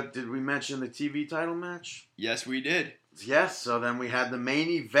 Did we mention the TV title match? Yes, we did. Yes, so then we had the main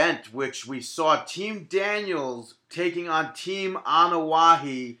event, which we saw Team Daniels taking on Team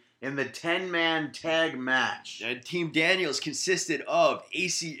Anawahi in the 10-man tag match. And Team Daniels consisted of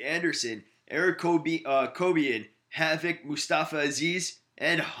AC Anderson, Eric Cobian, Havoc, Mustafa Aziz,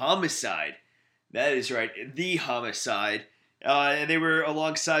 and Homicide. That is right, the Homicide. And they were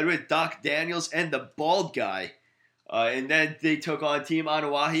alongside with Doc Daniels and the Bald Guy. And then they took on Team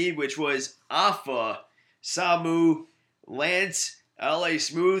Anawahi, which was Alpha, Samu, Lance, LA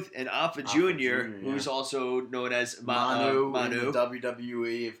Smooth, and Alpha Jr., who's also known as Manu. In the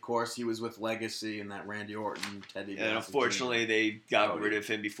WWE, of course, he was with Legacy and that Randy Orton, Teddy. And unfortunately, they got rid of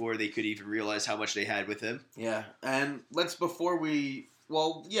him before they could even realize how much they had with him. Yeah, and we're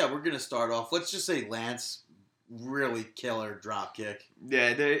going to start off. Let's just say Lance, really killer drop kick.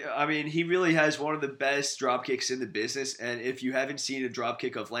 Yeah, he really has one of the best drop kicks in the business, and if you haven't seen a drop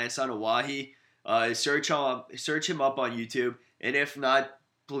kick of Lance Anawahi, search him up on YouTube. And if not,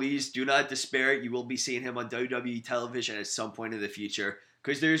 please do not despair. You will be seeing him on WWE television at some point in the future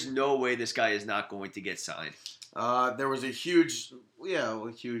because there's no way this guy is not going to get signed. There was a huge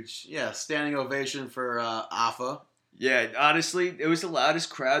standing ovation for Alpha. Yeah, honestly, it was the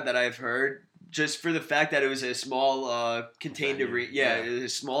loudest crowd that I've heard just for the fact that it was a small contained arena. Yeah, it was a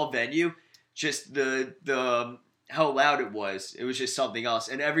small venue. Just the how loud it was. It was just something else.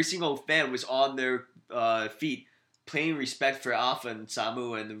 And every single fan was on their feet, paying respect for Alpha and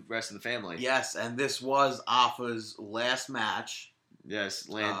Samu and the rest of the family. Yes, and this was Alpha's last match. Yes,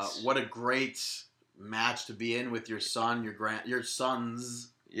 Lance. What a great match to be in with your son, your sons,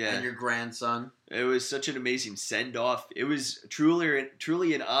 and your grandson. It was such an amazing send-off. It was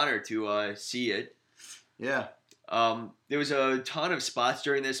truly an honor to see it. Yeah. There was a ton of spots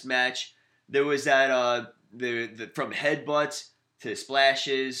during this match. There was that from headbutts to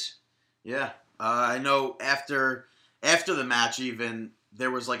splashes. Yeah. I know after the match even,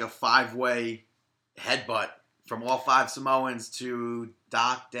 there was like a 5-way headbutt From all 5 Samoans to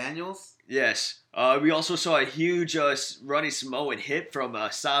Doc Daniels? Yes. We also saw a huge running Samoan hit from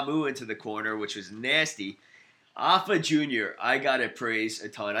Samu into the corner, which was nasty. Alpha Jr., I gotta praise a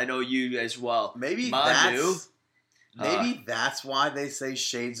ton. I know you as well. Maybe Manu, that's why they say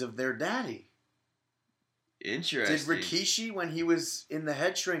shades of their daddy. Interesting. Did Rikishi, when he was in the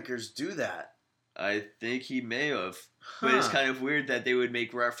Head Shrinkers, do that? I think he may have. But it's kind of weird that they would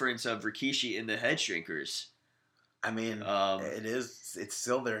make reference of Rikishi in the Head Shrinkers. I mean, it's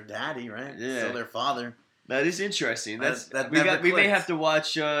still their daddy, right? Yeah. Still their father. That is interesting. We That may have to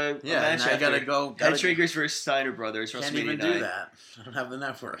watch a match. I gotta go. Head Shrinkers versus Steiner Brothers. Can't even do that. I don't have the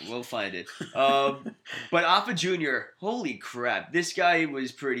network. We'll find it. But Alpha Jr., holy crap. This guy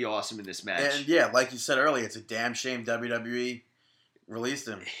was pretty awesome in this match. And yeah, like you said earlier, it's a damn shame WWE released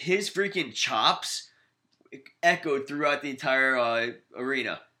him. His freaking chops echoed throughout the entire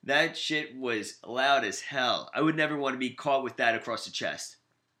arena. That shit was loud as hell. I would never want to be caught with that across the chest.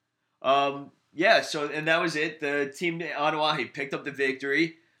 Yeah, so, and that was it. The team Anoa'i picked up the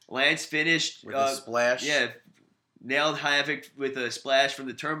victory. Lance finished. With a splash. Yeah, nailed Havoc with a splash from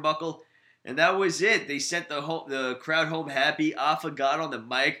the turnbuckle. And that was it. They sent the crowd home happy. Alpha got on the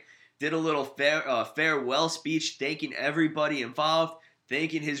mic, did a little farewell speech, thanking everybody involved,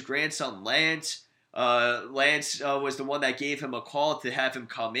 thanking his grandson Lance. Lance was the one that gave him a call to have him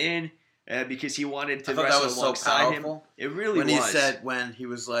come in because he wanted to wrestle alongside him. It really was. When he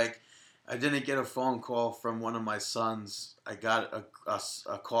was like, I didn't get a phone call from one of my sons. I got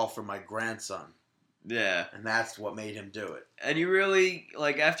a call from my grandson. Yeah. And that's what made him do it. And you really,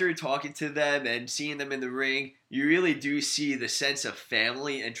 like, after talking to them and seeing them in the ring, you really do see the sense of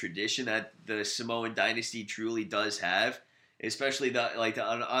family and tradition that the Samoan dynasty truly does have, especially the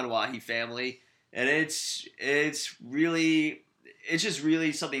Anoa'i family. And it's just really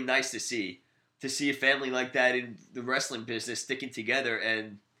something nice to see a family like that in the wrestling business sticking together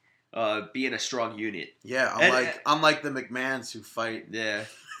and being a strong unit. Yeah, unlike the McMahons who fight. Yeah,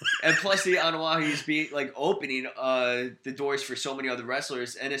 and plus the Anoa'is being opening the doors for so many other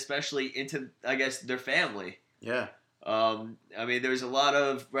wrestlers, and especially into, I guess, their family. Yeah. I mean, there's a lot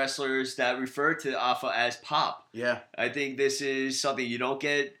of wrestlers that refer to Alpha as Pop. Yeah. I think this is something you don't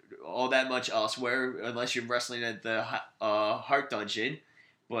get all that much elsewhere unless you're wrestling at the Heart Dungeon.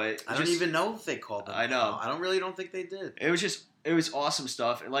 But I don't even know if they called them. I know. I don't think they did. It was awesome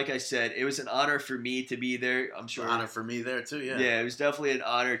stuff, and like I said, it was an honor for me to be there. I'm sure. An honor for me there too. Yeah. Yeah, it was definitely an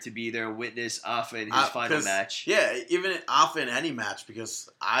honor to be there and witness Alpha in his final match. Yeah, even Alpha in any match, because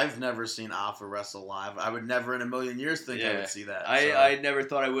I've never seen Alpha wrestle live. I would never in a million years think I would see that. I never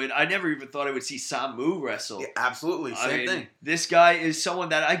thought I would. I never even thought I would see Samu wrestle. Yeah, absolutely, same thing. This guy is someone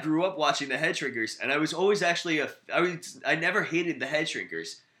that I grew up watching the Head Shrinkers, and I was always actually I never hated the Head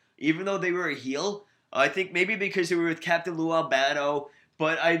Shrinkers, even though they were a heel. I think maybe because they were with Captain Lou Albano.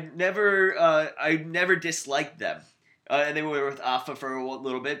 But I never disliked them. And they were with Alpha for a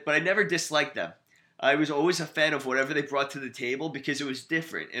little bit, but I never disliked them. I was always a fan of whatever they brought to the table because it was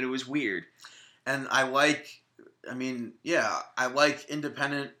different and it was weird. And I like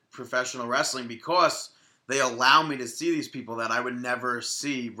independent professional wrestling because they allow me to see these people that I would never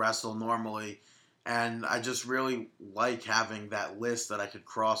see wrestle normally. And I just really like having that list that I could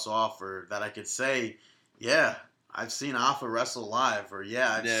cross off or that I could say, yeah, I've seen Alpha wrestle live, or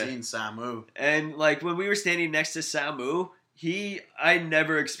I've seen Samu. And when we were standing next to Samu, I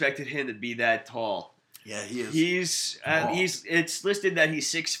never expected him to be that tall. Yeah, he is. It's listed that he's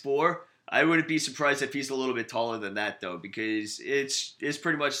 6'4". I wouldn't be surprised if he's a little bit taller than that though, because it's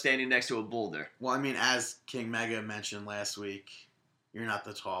pretty much standing next to a boulder. Well, I mean, as King Mega mentioned last week, you're not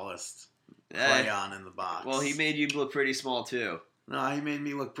the tallest Crayon in the box. Well, he made you look pretty small too. No, he made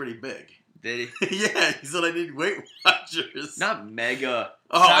me look pretty big. Did he? Yeah, he said I need Weight Watchers. Not Mega.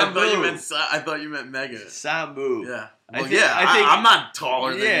 Oh, I thought you meant Mega. Samu. Yeah. Well, I think I'm not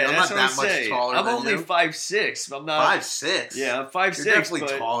taller than you. I'm not that much taller I'm than only you. 5'6". I'm not 5'6". Yeah, I'm 5'6". You're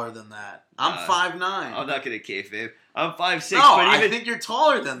definitely taller than that. I'm 5'9". I'm not gonna kayfabe. I'm 5'6". No, but I think you're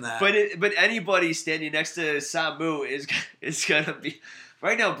taller than that. But anybody standing next to Samu is gonna be.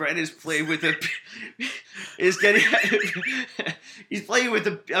 Right now, Brandon's playing with he's playing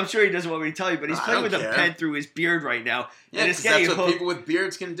with I'm sure he doesn't want me to tell you, but he's playing with a pen through his beard right now. Yeah, because that's what people with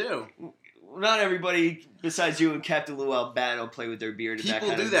beards can do. Not everybody besides you and Captain Lou Albano play with their beard.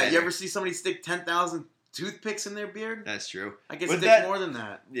 People do that. You ever see somebody stick 10,000 toothpicks in their beard? That's true. I can stick more than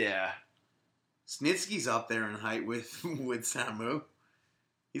that. Yeah. Snitsky's up there in height with Samu.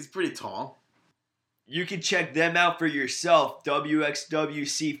 He's pretty tall. You can check them out for yourself. WXW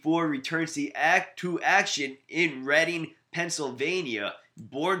C4 returns to action in Reading, Pennsylvania.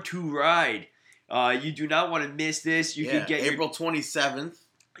 Born to Ride. You do not want to miss this. You can get April 27th.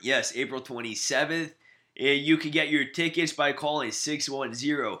 Yes, April 27th. You can get your tickets by calling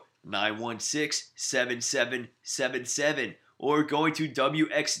 610-916-7777 or going to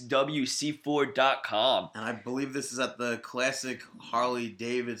WXWC4.com. And I believe this is at the classic Harley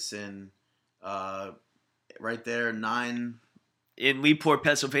Davidson, right there, 9... In Leadport,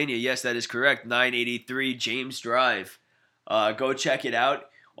 Pennsylvania. Yes, that is correct. 983 James Drive. Go check it out.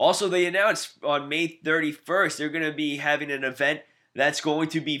 Also, they announced on May 31st, they're going to be having an event that's going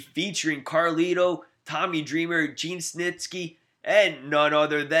to be featuring Carlito, Tommy Dreamer, Gene Snitsky, and none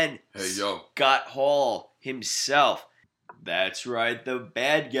other than Scott Hall himself. That's right, the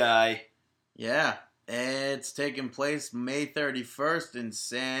bad guy. Yeah, it's taking place May 31st in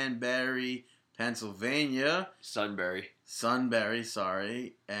Sunbury, Pennsylvania. Sunbury,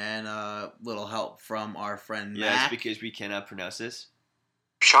 sorry. And a little help from our friend Mac. Yes, because we cannot pronounce this.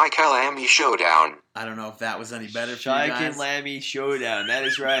 Shai-Kalami Showdown. I don't know if that was any better for you guys. Shai-Kalami Showdown. That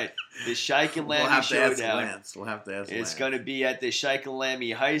is right. The Shai-Kalami Showdown. We'll have to ask Lance. It's going to be at the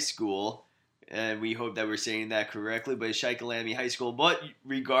Shai-Kalami High School. And we hope that we're saying that correctly. But it's Shai-Kalami High School. But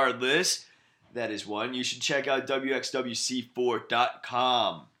regardless, that is one. You should check out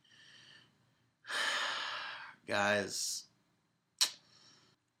WXWC4.com. Guys,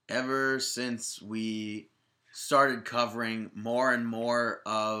 ever since we started covering more and more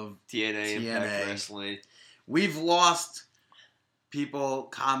of TNA Impact Wrestling, we've lost people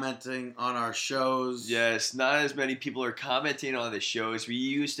commenting on our shows. Yes, not as many people are commenting on the shows. We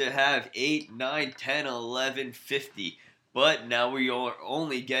used to have 8, 9, 10, 11, 50. But now we are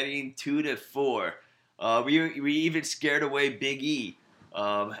only getting 2 to 4. We even scared away Big E.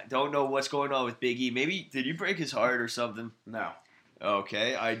 Don't know what's going on with Big E. Maybe, did you break his heart or something? No.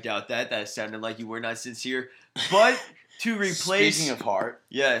 Okay, I doubt that. That sounded like you were not sincere. But to replace... Speaking of heart.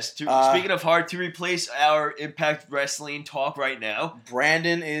 Yes, speaking of heart, to replace our Impact Wrestling talk right now.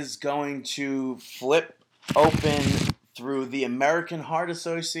 Brandon is going to flip open through the American Heart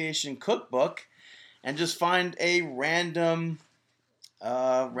Association cookbook and just find a random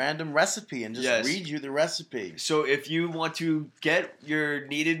recipe and just read you the recipe. So if you want to get your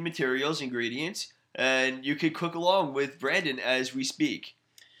needed materials, ingredients, and you could cook along with Brandon as we speak.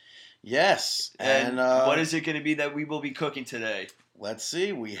 Yes. And what is it going to be that we will be cooking today? Let's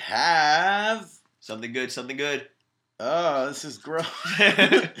see. We have... Something good. Oh, this is gross.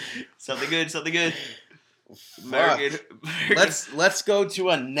 Something good. American. Let's go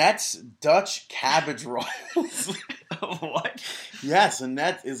to Annette's Dutch cabbage rolls. What? Yes,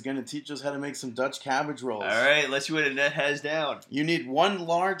 Annette is going to teach us how to make some Dutch cabbage rolls. All right, let's see what Annette has down. You need 1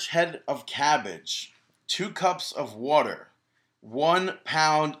 large head of cabbage, 2 cups of water, 1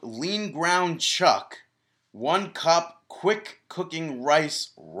 pound lean ground chuck, 1 cup quick cooking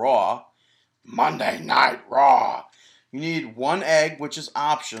rice raw, Monday Night Raw. You need 1 egg, which is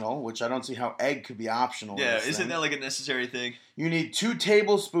optional, which I don't see how egg could be optional. Yeah, isn't that like a necessary thing? You need 2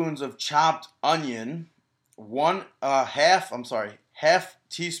 tablespoons of chopped onion, half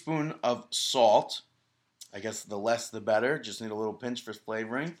teaspoon of salt. I guess the less the better. Just need a little pinch for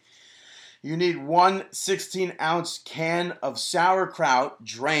flavoring. You need 1 16-ounce can of sauerkraut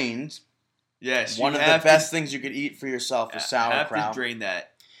drained. Yes. One of the best things you could eat for yourself is sauerkraut. Have to drain that.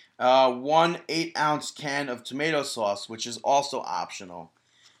 1 8-ounce can of tomato sauce, which is also optional.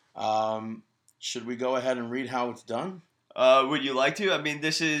 Should we go ahead and read how it's done? Would you like to? I mean,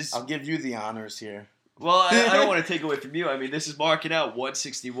 this is... I'll give you the honors here. Well, I don't want to take away from you. I mean, this is Markin Out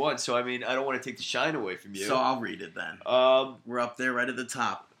 161, so I mean, I don't want to take the shine away from you. So I'll read it then. We're up there right at the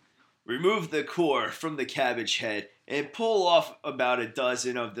top. Remove the core from the cabbage head and pull off about a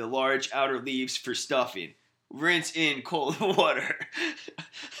dozen of the large outer leaves for stuffing. Rinse in cold water.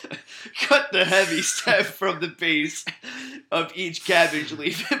 Cut the heavy stem from the base of each cabbage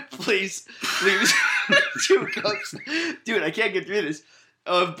leaf and place leaves 2 cups. Dude, I can't get through this.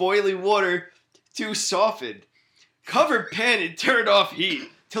 Of boiling water to soften. Cover pan and turn off heat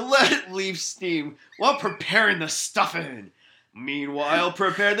to let it leave steam while preparing the stuffing. Meanwhile,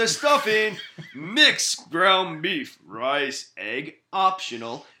 prepare the stuffing. Mix ground beef, rice, egg,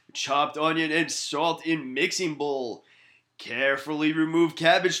 optional, chopped onion, and salt in mixing bowl. Carefully remove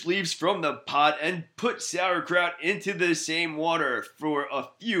cabbage leaves from the pot and put sauerkraut into the same water for a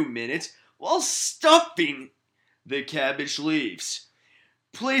few minutes while stuffing the cabbage leaves.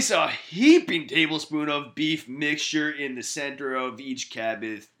 Place a heaping tablespoon of beef mixture in the center of each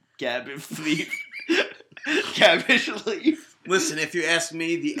cabbage leaf. Cabbage leaf. Listen, if you ask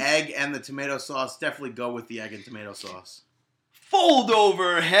me, the egg and the tomato sauce, definitely go with the egg and tomato sauce. Fold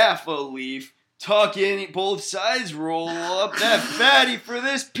over half a leaf Tuck in both sides, roll up that fatty for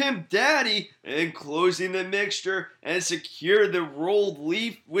this pimp daddy, and closing the mixture and secure the rolled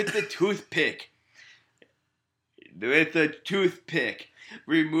leaf with the toothpick.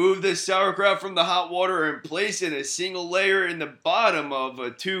 Remove the sauerkraut from the hot water and place in a single layer in the bottom of a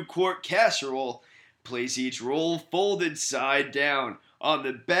 2-quart casserole. Place each roll folded side down on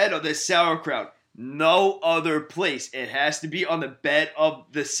the bed of the sauerkraut. No other place. It has to be on the bed of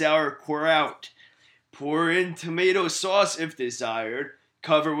the sauerkraut. Pour in tomato sauce if desired.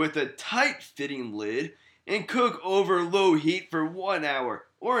 Cover with a tight-fitting lid and cook over low heat for 1 hour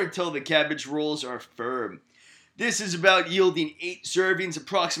or until the cabbage rolls are firm. This is about yielding 8 servings,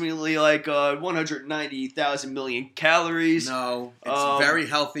 approximately like 190,000 million calories. No, it's very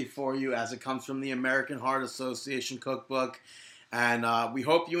healthy for you as it comes from the American Heart Association cookbook. And we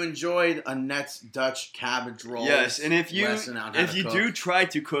hope you enjoyed Annette's Dutch cabbage rolls. Yes, and if you do try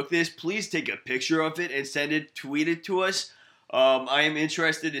to cook this, please take a picture of it and tweet it to us. I am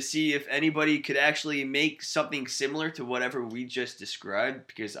interested to see if anybody could actually make something similar to whatever we just described,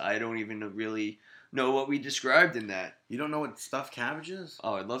 because I don't even really know what we described in that. You don't know what stuffed cabbage is?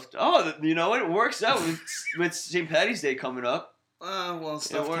 Oh, I'd love to. Oh, you know what? It works out with St. Patty's Day coming up. Well,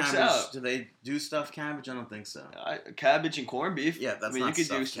 stuffed works cabbage. Out. Do they do stuffed cabbage? I don't think so. Cabbage and corned beef. Yeah, that's you not could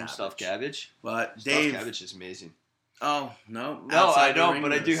stuffed do some cabbage. stuffed cabbage. But Stuffed Dave, cabbage is amazing. Oh no, No, I don't. ring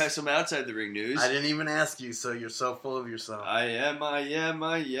But I do news. have some outside the ring news. I didn't even ask you, so you're so full of yourself. I am.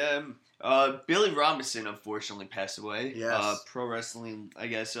 Billy Robinson unfortunately passed away. Yes. Pro wrestling, I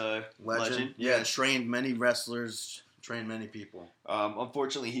guess, Legend. Yeah, trained many wrestlers, trained many people.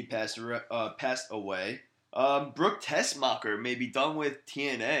 Unfortunately, he passed away. Brooke Tessmacher may be done with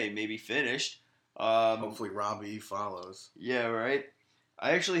TNA, maybe finished. Hopefully Robbie E follows. Yeah, right.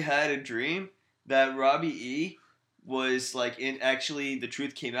 I actually had a dream that Robbie E was the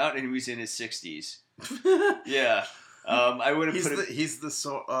truth came out and he was in his 60s. Yeah. I would have put it. He's the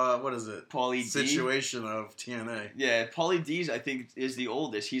what is it? Paulie D. Situation of TNA. Yeah, Paulie D, I think, is the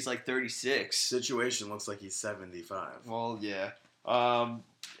oldest. He's like 36. Situation looks like he's 75. Well, yeah.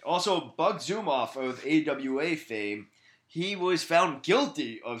 Also, Bug Zumoff of AWA fame, he was found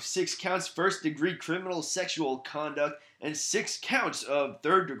guilty of 6 counts first-degree criminal sexual conduct and 6 counts of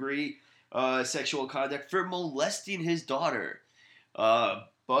third-degree sexual conduct for molesting his daughter. Bug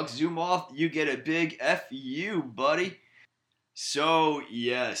Zumoff, you get a big F you, buddy. So,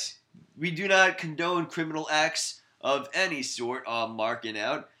 yes, we do not condone criminal acts of any sort on Markin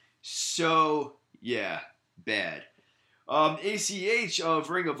Out. So, yeah, bad. ACH of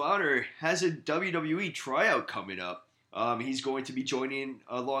Ring of Honor has a WWE tryout coming up. He's going to be joining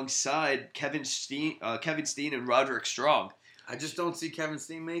alongside Kevin Steen and Roderick Strong. I just don't see Kevin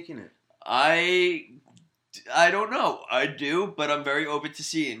Steen making it. I don't know. I do, but I'm very open to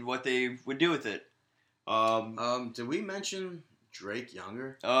seeing what they would do with it. Did we mention Drake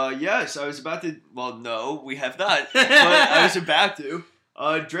Younger? Yes, I was about to. Well, no, we have not. But I was about to.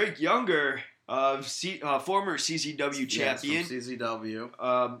 Drake Younger, former CZW champion. Yes, from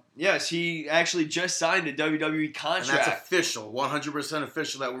CZW. Yes, he actually just signed a WWE contract. And that's official, 100%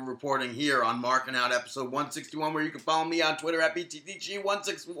 official that we're reporting here on Markin Out episode 161, where you can follow me on Twitter at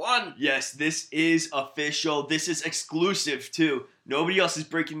BTDG161. Yes, this is official. This is exclusive too. Nobody else is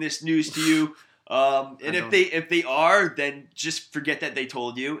breaking this news to you. And if they are, then just forget that they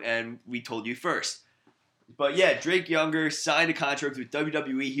told you, and we told you first. But yeah, Drake Younger signed a contract with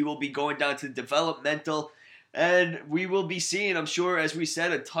WWE. He will be going down to developmental, and we will be seeing, I'm sure, as we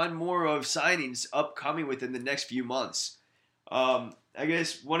said, a ton more of signings upcoming within the next few months. I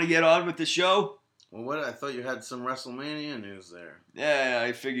guess, want to get on with the show? Well, what? I thought you had some WrestleMania news there. Yeah,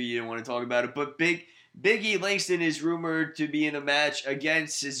 I figured you didn't want to talk about it. But Big E Langston is rumored to be in a match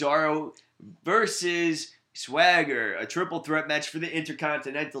against Cesaro versus Swagger, a triple threat match for the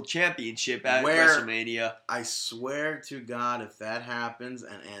Intercontinental Championship at WrestleMania. I swear to God, if that happens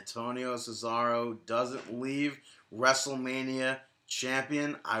and Antonio Cesaro doesn't leave WrestleMania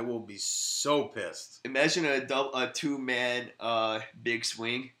champion, I will be so pissed. Imagine a two-man big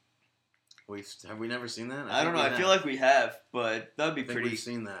swing. Have we never seen that? I don't know. I feel like we have, but that'd be pretty. We've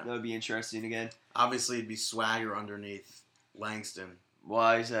seen that. That would be interesting again. Obviously, it'd be Swagger underneath Langston.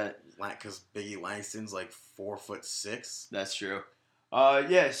 Why is that? Because Biggie Langston's like 4'6". That's true.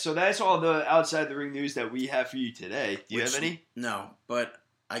 Yeah, so that's all the outside the ring news that we have for you today. Do you have any? No, but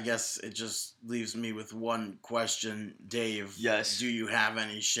I guess it just leaves me with one question. Dave, yes. Do you have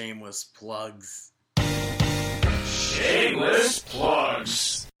any shameless plugs? Shameless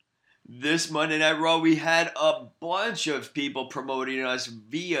plugs. This Monday Night Raw, we had a bunch of people promoting us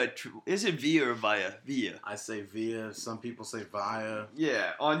via, is it via or via? Via. I say via, some people say via.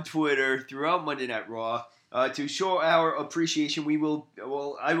 Yeah, on Twitter throughout Monday Night Raw. To show our appreciation,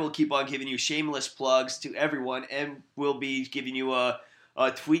 I will keep on giving you shameless plugs to everyone, and we'll be giving you a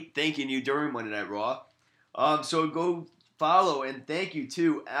tweet thanking you during Monday Night Raw. So go follow and thank you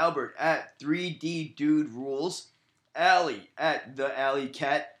to Albert at 3D Dude Rules, Allie at The Alley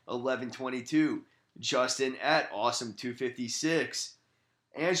Cat 1122, Justin at Awesome 256,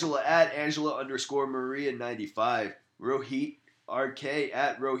 Angela at Angela_Maria 95, Rohit RK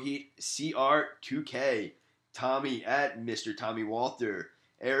at Rohit CR2K, Tommy at Mr. Tommy Walter,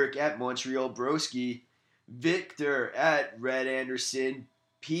 Eric at Montreal Broski, Victor at Red Anderson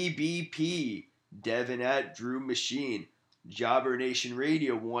PBP, Devin at Drew Machine, Jobber Nation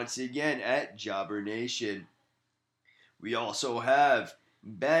Radio once again at Jobber Nation. We also have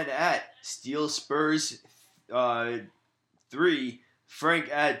Ben at Steel Spurs 3,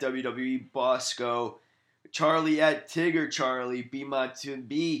 Frank at WWE Bosco, Charlie at Tigger Charlie, B at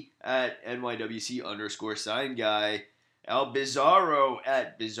NYWC _sign Al Bizarro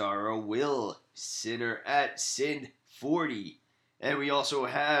at Bizarro Will, Sinner at Sin40, and we also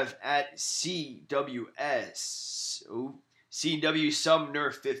have at CW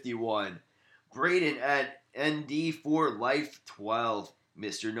Sumner 51, Braden at ND4 Life 12,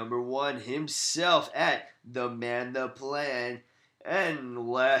 Mr. Number 1 himself at The Man The Plan, and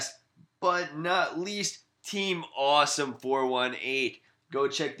last but not least, Team Awesome 418. Go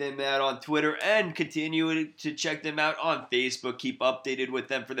check them out on Twitter and continue to check them out on Facebook. Keep updated with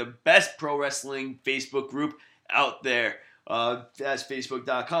them for the best pro wrestling Facebook group out there. That's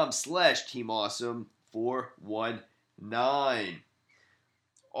facebook.com/Team Awesome 419.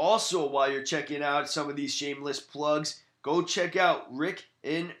 Also, while you're checking out some of these shameless plugs, go check out Rick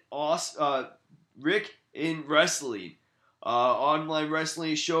in Wrestling, online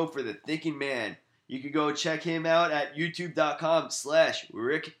wrestling show for the thinking man. You can go check him out at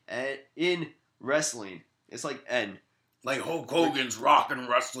youtube.com/Rick in Wrestling. It's like N. Like Hulk Hogan's rockin'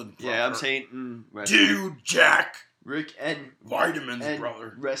 wrestling brother. Yeah, I'm saying wrestling. Dude, Jack. Rick N. Vitamins, N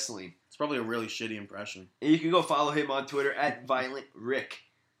brother. Wrestling. It's probably a really shitty impression. And you can go follow him on Twitter at Violent Rick.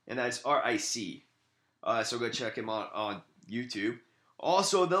 And that's RIC. So go check him out on YouTube.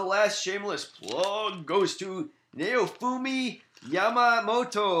 Also, the last shameless plug goes to Naofumi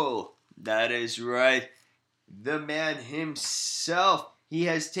Yamamoto. That is right. The man himself. He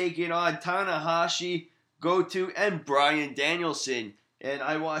has taken on Tanahashi, Goto, and Bryan Danielson. And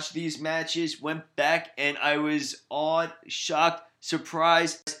I watched these matches, went back, and I was awed, shocked,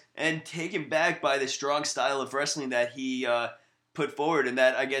 surprised, and taken back by the strong style of wrestling that he put forward, and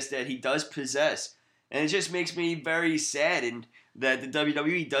that I guess that he does possess. And it just makes me very saddened that the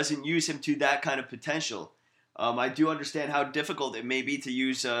WWE doesn't use him to that kind of potential. I do understand how difficult it may be to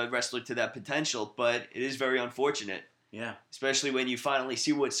use a wrestler to that potential, but it is very unfortunate. Yeah. Especially when you finally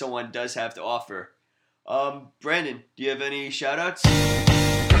see what someone does have to offer. Brandon, do you have any shout-outs?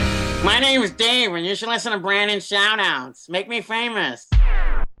 My name is Dave, and you should listen to Brandon's shout-outs. Make me famous.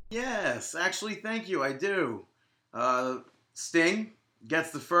 Yes, actually, thank you, I do. Sting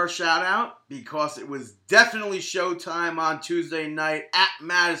gets the first shout-out because it was definitely showtime on Tuesday night at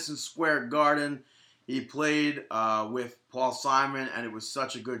Madison Square Garden. He played with Paul Simon, and it was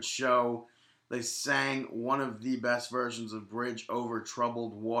such a good show. They sang one of the best versions of Bridge Over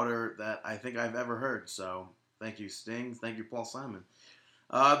Troubled Water that I think I've ever heard. So, thank you, Sting. Thank you, Paul Simon.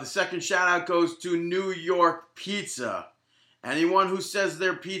 The second shout-out goes to New York Pizza. Anyone who says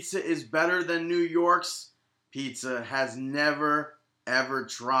their pizza is better than New York's pizza has never, ever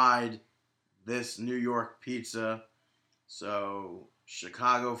tried this New York pizza. So,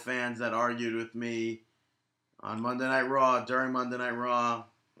 Chicago fans that argued with me on Monday Night Raw, during Monday Night Raw,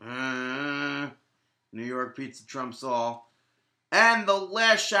 New York pizza trumps all. And the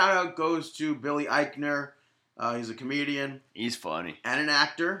last shout out goes to Billy Eichner. He's a comedian. He's funny. And an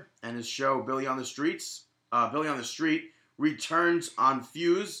actor. And his show, Billy on the Street, returns on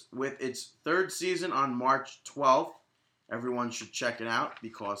Fuse with its third season on March 12th. Everyone should check it out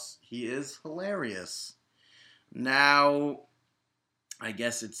because he is hilarious. Now, I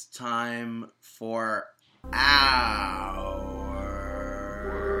guess it's time for our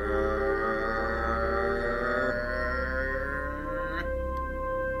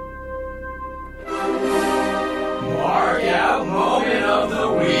Mark Out Moment of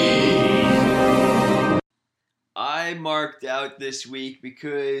the Week. I marked out this week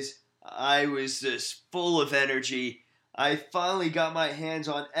because I was just full of energy. I finally got my hands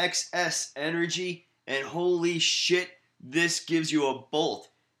on XS Energy, and holy shit, this gives you a bolt.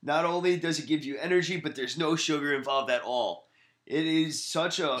 Not only does it give you energy, but there's no sugar involved at all. It is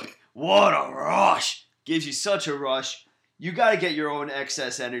such a, what a rush. Gives you such a rush. You got to get your own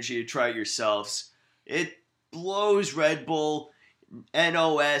excess energy to try it yourselves. It blows Red Bull,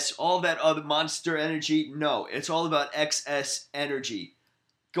 NOS, all that other Monster Energy. No, it's all about XS energy.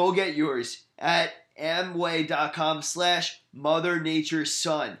 Go get yours at amway.com/Mother Nature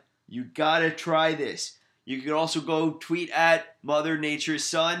Son. You gotta try this. You can also go tweet at Mother Nature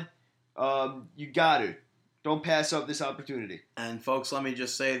Son. You gotta. Don't pass up this opportunity. And folks, let me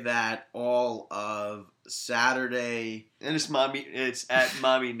just say that all of Saturday, and it's at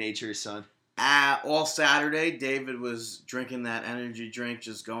Mommy Nature Son. All Saturday, David was drinking that energy drink,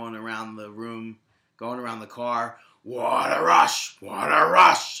 just going around the room, going around the car. What a rush! What a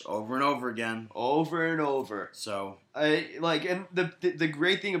rush! Over and over again. Over and over. So, and the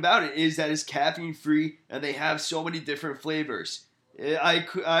great thing about it is that it's caffeine free, and they have so many different flavors.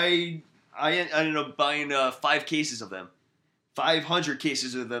 I ended up buying 5 cases of them. 500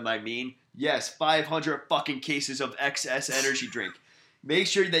 cases of them, I mean. Yes, 500 fucking cases of XS energy drink. Make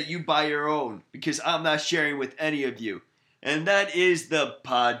sure that you buy your own, because I'm not sharing with any of you. And that is the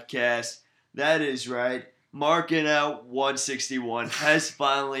podcast. That is right. Markin Out 161 has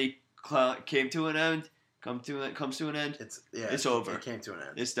finally came to an end. Comes to an end. It's over. It came to an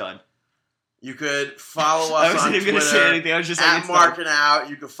end. It's done. You could follow us on Twitter. I wasn't even going to say anything. I was just at Markin Out.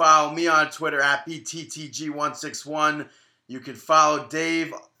 You can follow me on Twitter at BTTG161. You can follow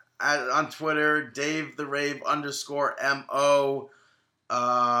Dave on Twitter, Dave the Rave _MO.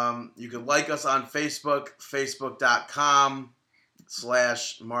 You can like us on Facebook,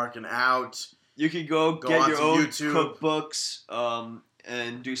 facebook.com/Markin Out. You can go get your own YouTube cookbooks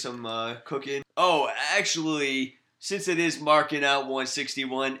and do some cooking. Oh, actually, since it is Markin Out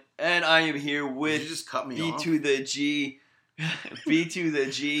 161, and I am here with Did you just cut me B off? to the G, B to the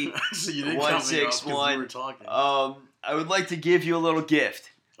G So you didn't 161. You were talking. I would like to give you a little gift.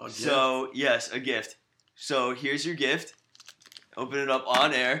 A gift? So, yes, a gift. So, here's your gift. Open it up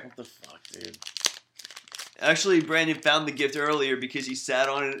on air. What the fuck, dude? Actually, Brandon found the gift earlier because he sat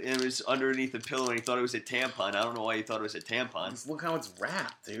on it and it was underneath the pillow and he thought it was a tampon. I don't know why he thought it was a tampon. Look how it's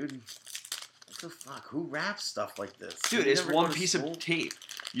wrapped, dude. What the fuck? Who wraps stuff like this? Dude, it's one piece of tape.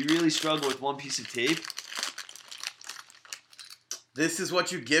 You really struggle with one piece of tape? This is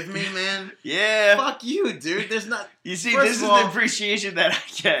what you give me, man? Yeah. Fuck you, dude. There's not... You see, this is the appreciation that I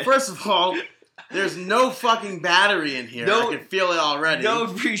get. First of all, there's no fucking battery in here. I can feel it already. No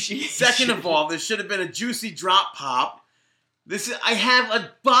appreciation. Second of all, there should have been a juicy drop pop. I have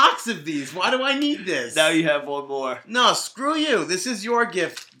a box of these. Why do I need this? Now you have one more. No, screw you. This is your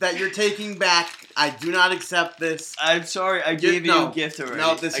gift that you're taking back. I do not accept this. I'm sorry. I gave you a gift already.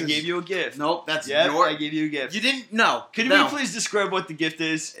 No, I gave you a gift. Nope, that's I gave you a gift. You didn't? No. Could you please describe what the gift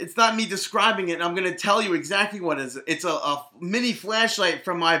is? It's not me describing it. I'm going to tell you exactly what it is. It's a mini flashlight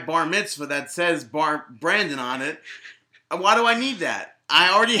from my bar mitzvah that says Brandon on it. Why do I need that?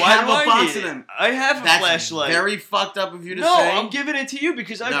 I already have a box of them. I have a flashlight. That's very fucked up of you to say. No, I'm giving it to you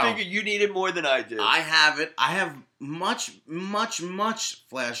because I figured you need it more than I do. I have it. I have much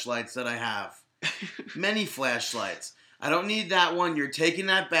flashlights that I have. Many flashlights. I don't need that one. You're taking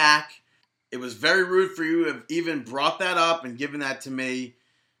that back. It was very rude for you to have even brought that up and given that to me.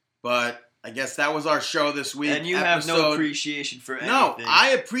 But I guess that was our show this week. And you have no appreciation for anything. No, I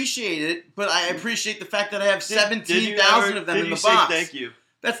appreciate it, but I appreciate the fact that I have 17,000 of them in the box. Did you say thank you?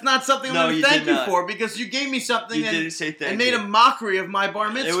 That's not something I'm going to thank you for because you gave me something and made a mockery of my bar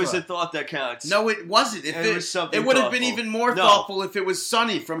mitzvah. It was a thought that counts. No, it wasn't. It would have been even more thoughtful if it was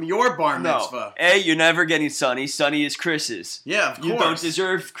Sonny from your bar mitzvah. A, you're never getting Sonny. Sonny is Chris's. Yeah, of course. You don't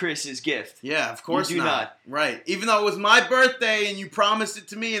deserve Chris's gift. Yeah, of course you do not. Right. Even though it was my birthday and you promised it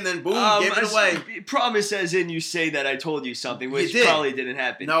to me and then boom, gave it away. Promise as in you say that I told you something, which probably didn't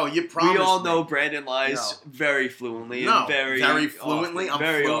happen. No, you promised. We all know Brandon lies very fluently. No, and very fluently.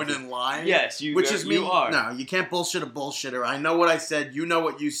 I'm fluent in lying. Yes, you are. No, you can't bullshit a bullshitter. I know what I said. You know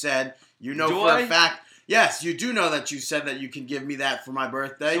what you said. You know for a fact. Yes, you do know that you said that you can give me that for my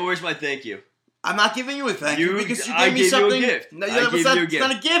birthday. So where's my thank you? I'm not giving you a thank you because you gave me something. You a gift. No, I gave you a gift. It's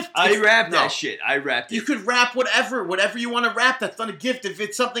not a gift. I wrapped that shit. I wrapped it. You could wrap whatever you want to wrap. That's not a gift. If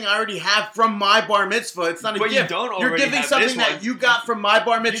it's something I already have from my bar mitzvah, it's not a gift. You don't already You're giving something that you got from my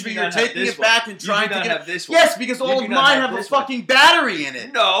bar mitzvah. You're taking it back and trying to get it. Yes, because all of mine have a fucking battery in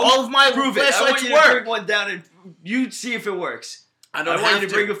it. No, all of my flashlights I want you to bring one down and you see if it works. I want you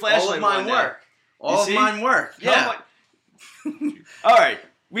to bring a flashlight. All of mine work. All of mine work. Yeah. All right.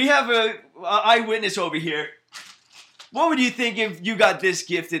 We have a eyewitness over here. What would you think if you got this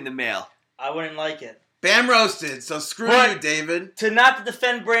gift in the mail? I wouldn't like it. Bam roasted, so screw But you, David. not to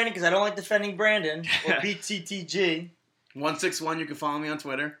defend Brandon, because I don't like defending Brandon, or BTTG. 161, you can follow me on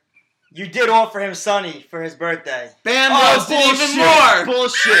Twitter. You did offer him Sonny for his birthday. Bam roasted even more!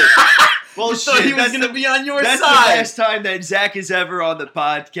 Bullshit. You thought he was going to be on your That's side. the last time that Zach is ever on the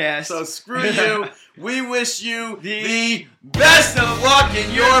podcast. So screw you. We wish you the best of luck in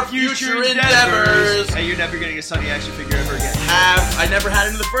your future endeavors. Hey, you're never getting a Sunny action figure ever again. I never had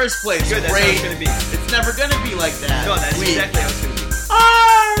it in the first place. Good, that's how it's going to be. It's never going to be like that. No, that's exactly how it's going to be.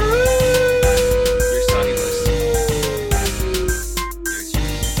 You're Sunnyless.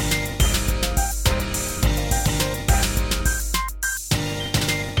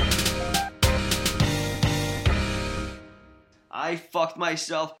 I fucked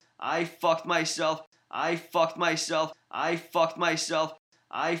myself. I fucked myself. I fucked myself. I fucked myself.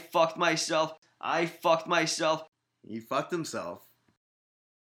 I fucked myself. I fucked myself. He fucked himself.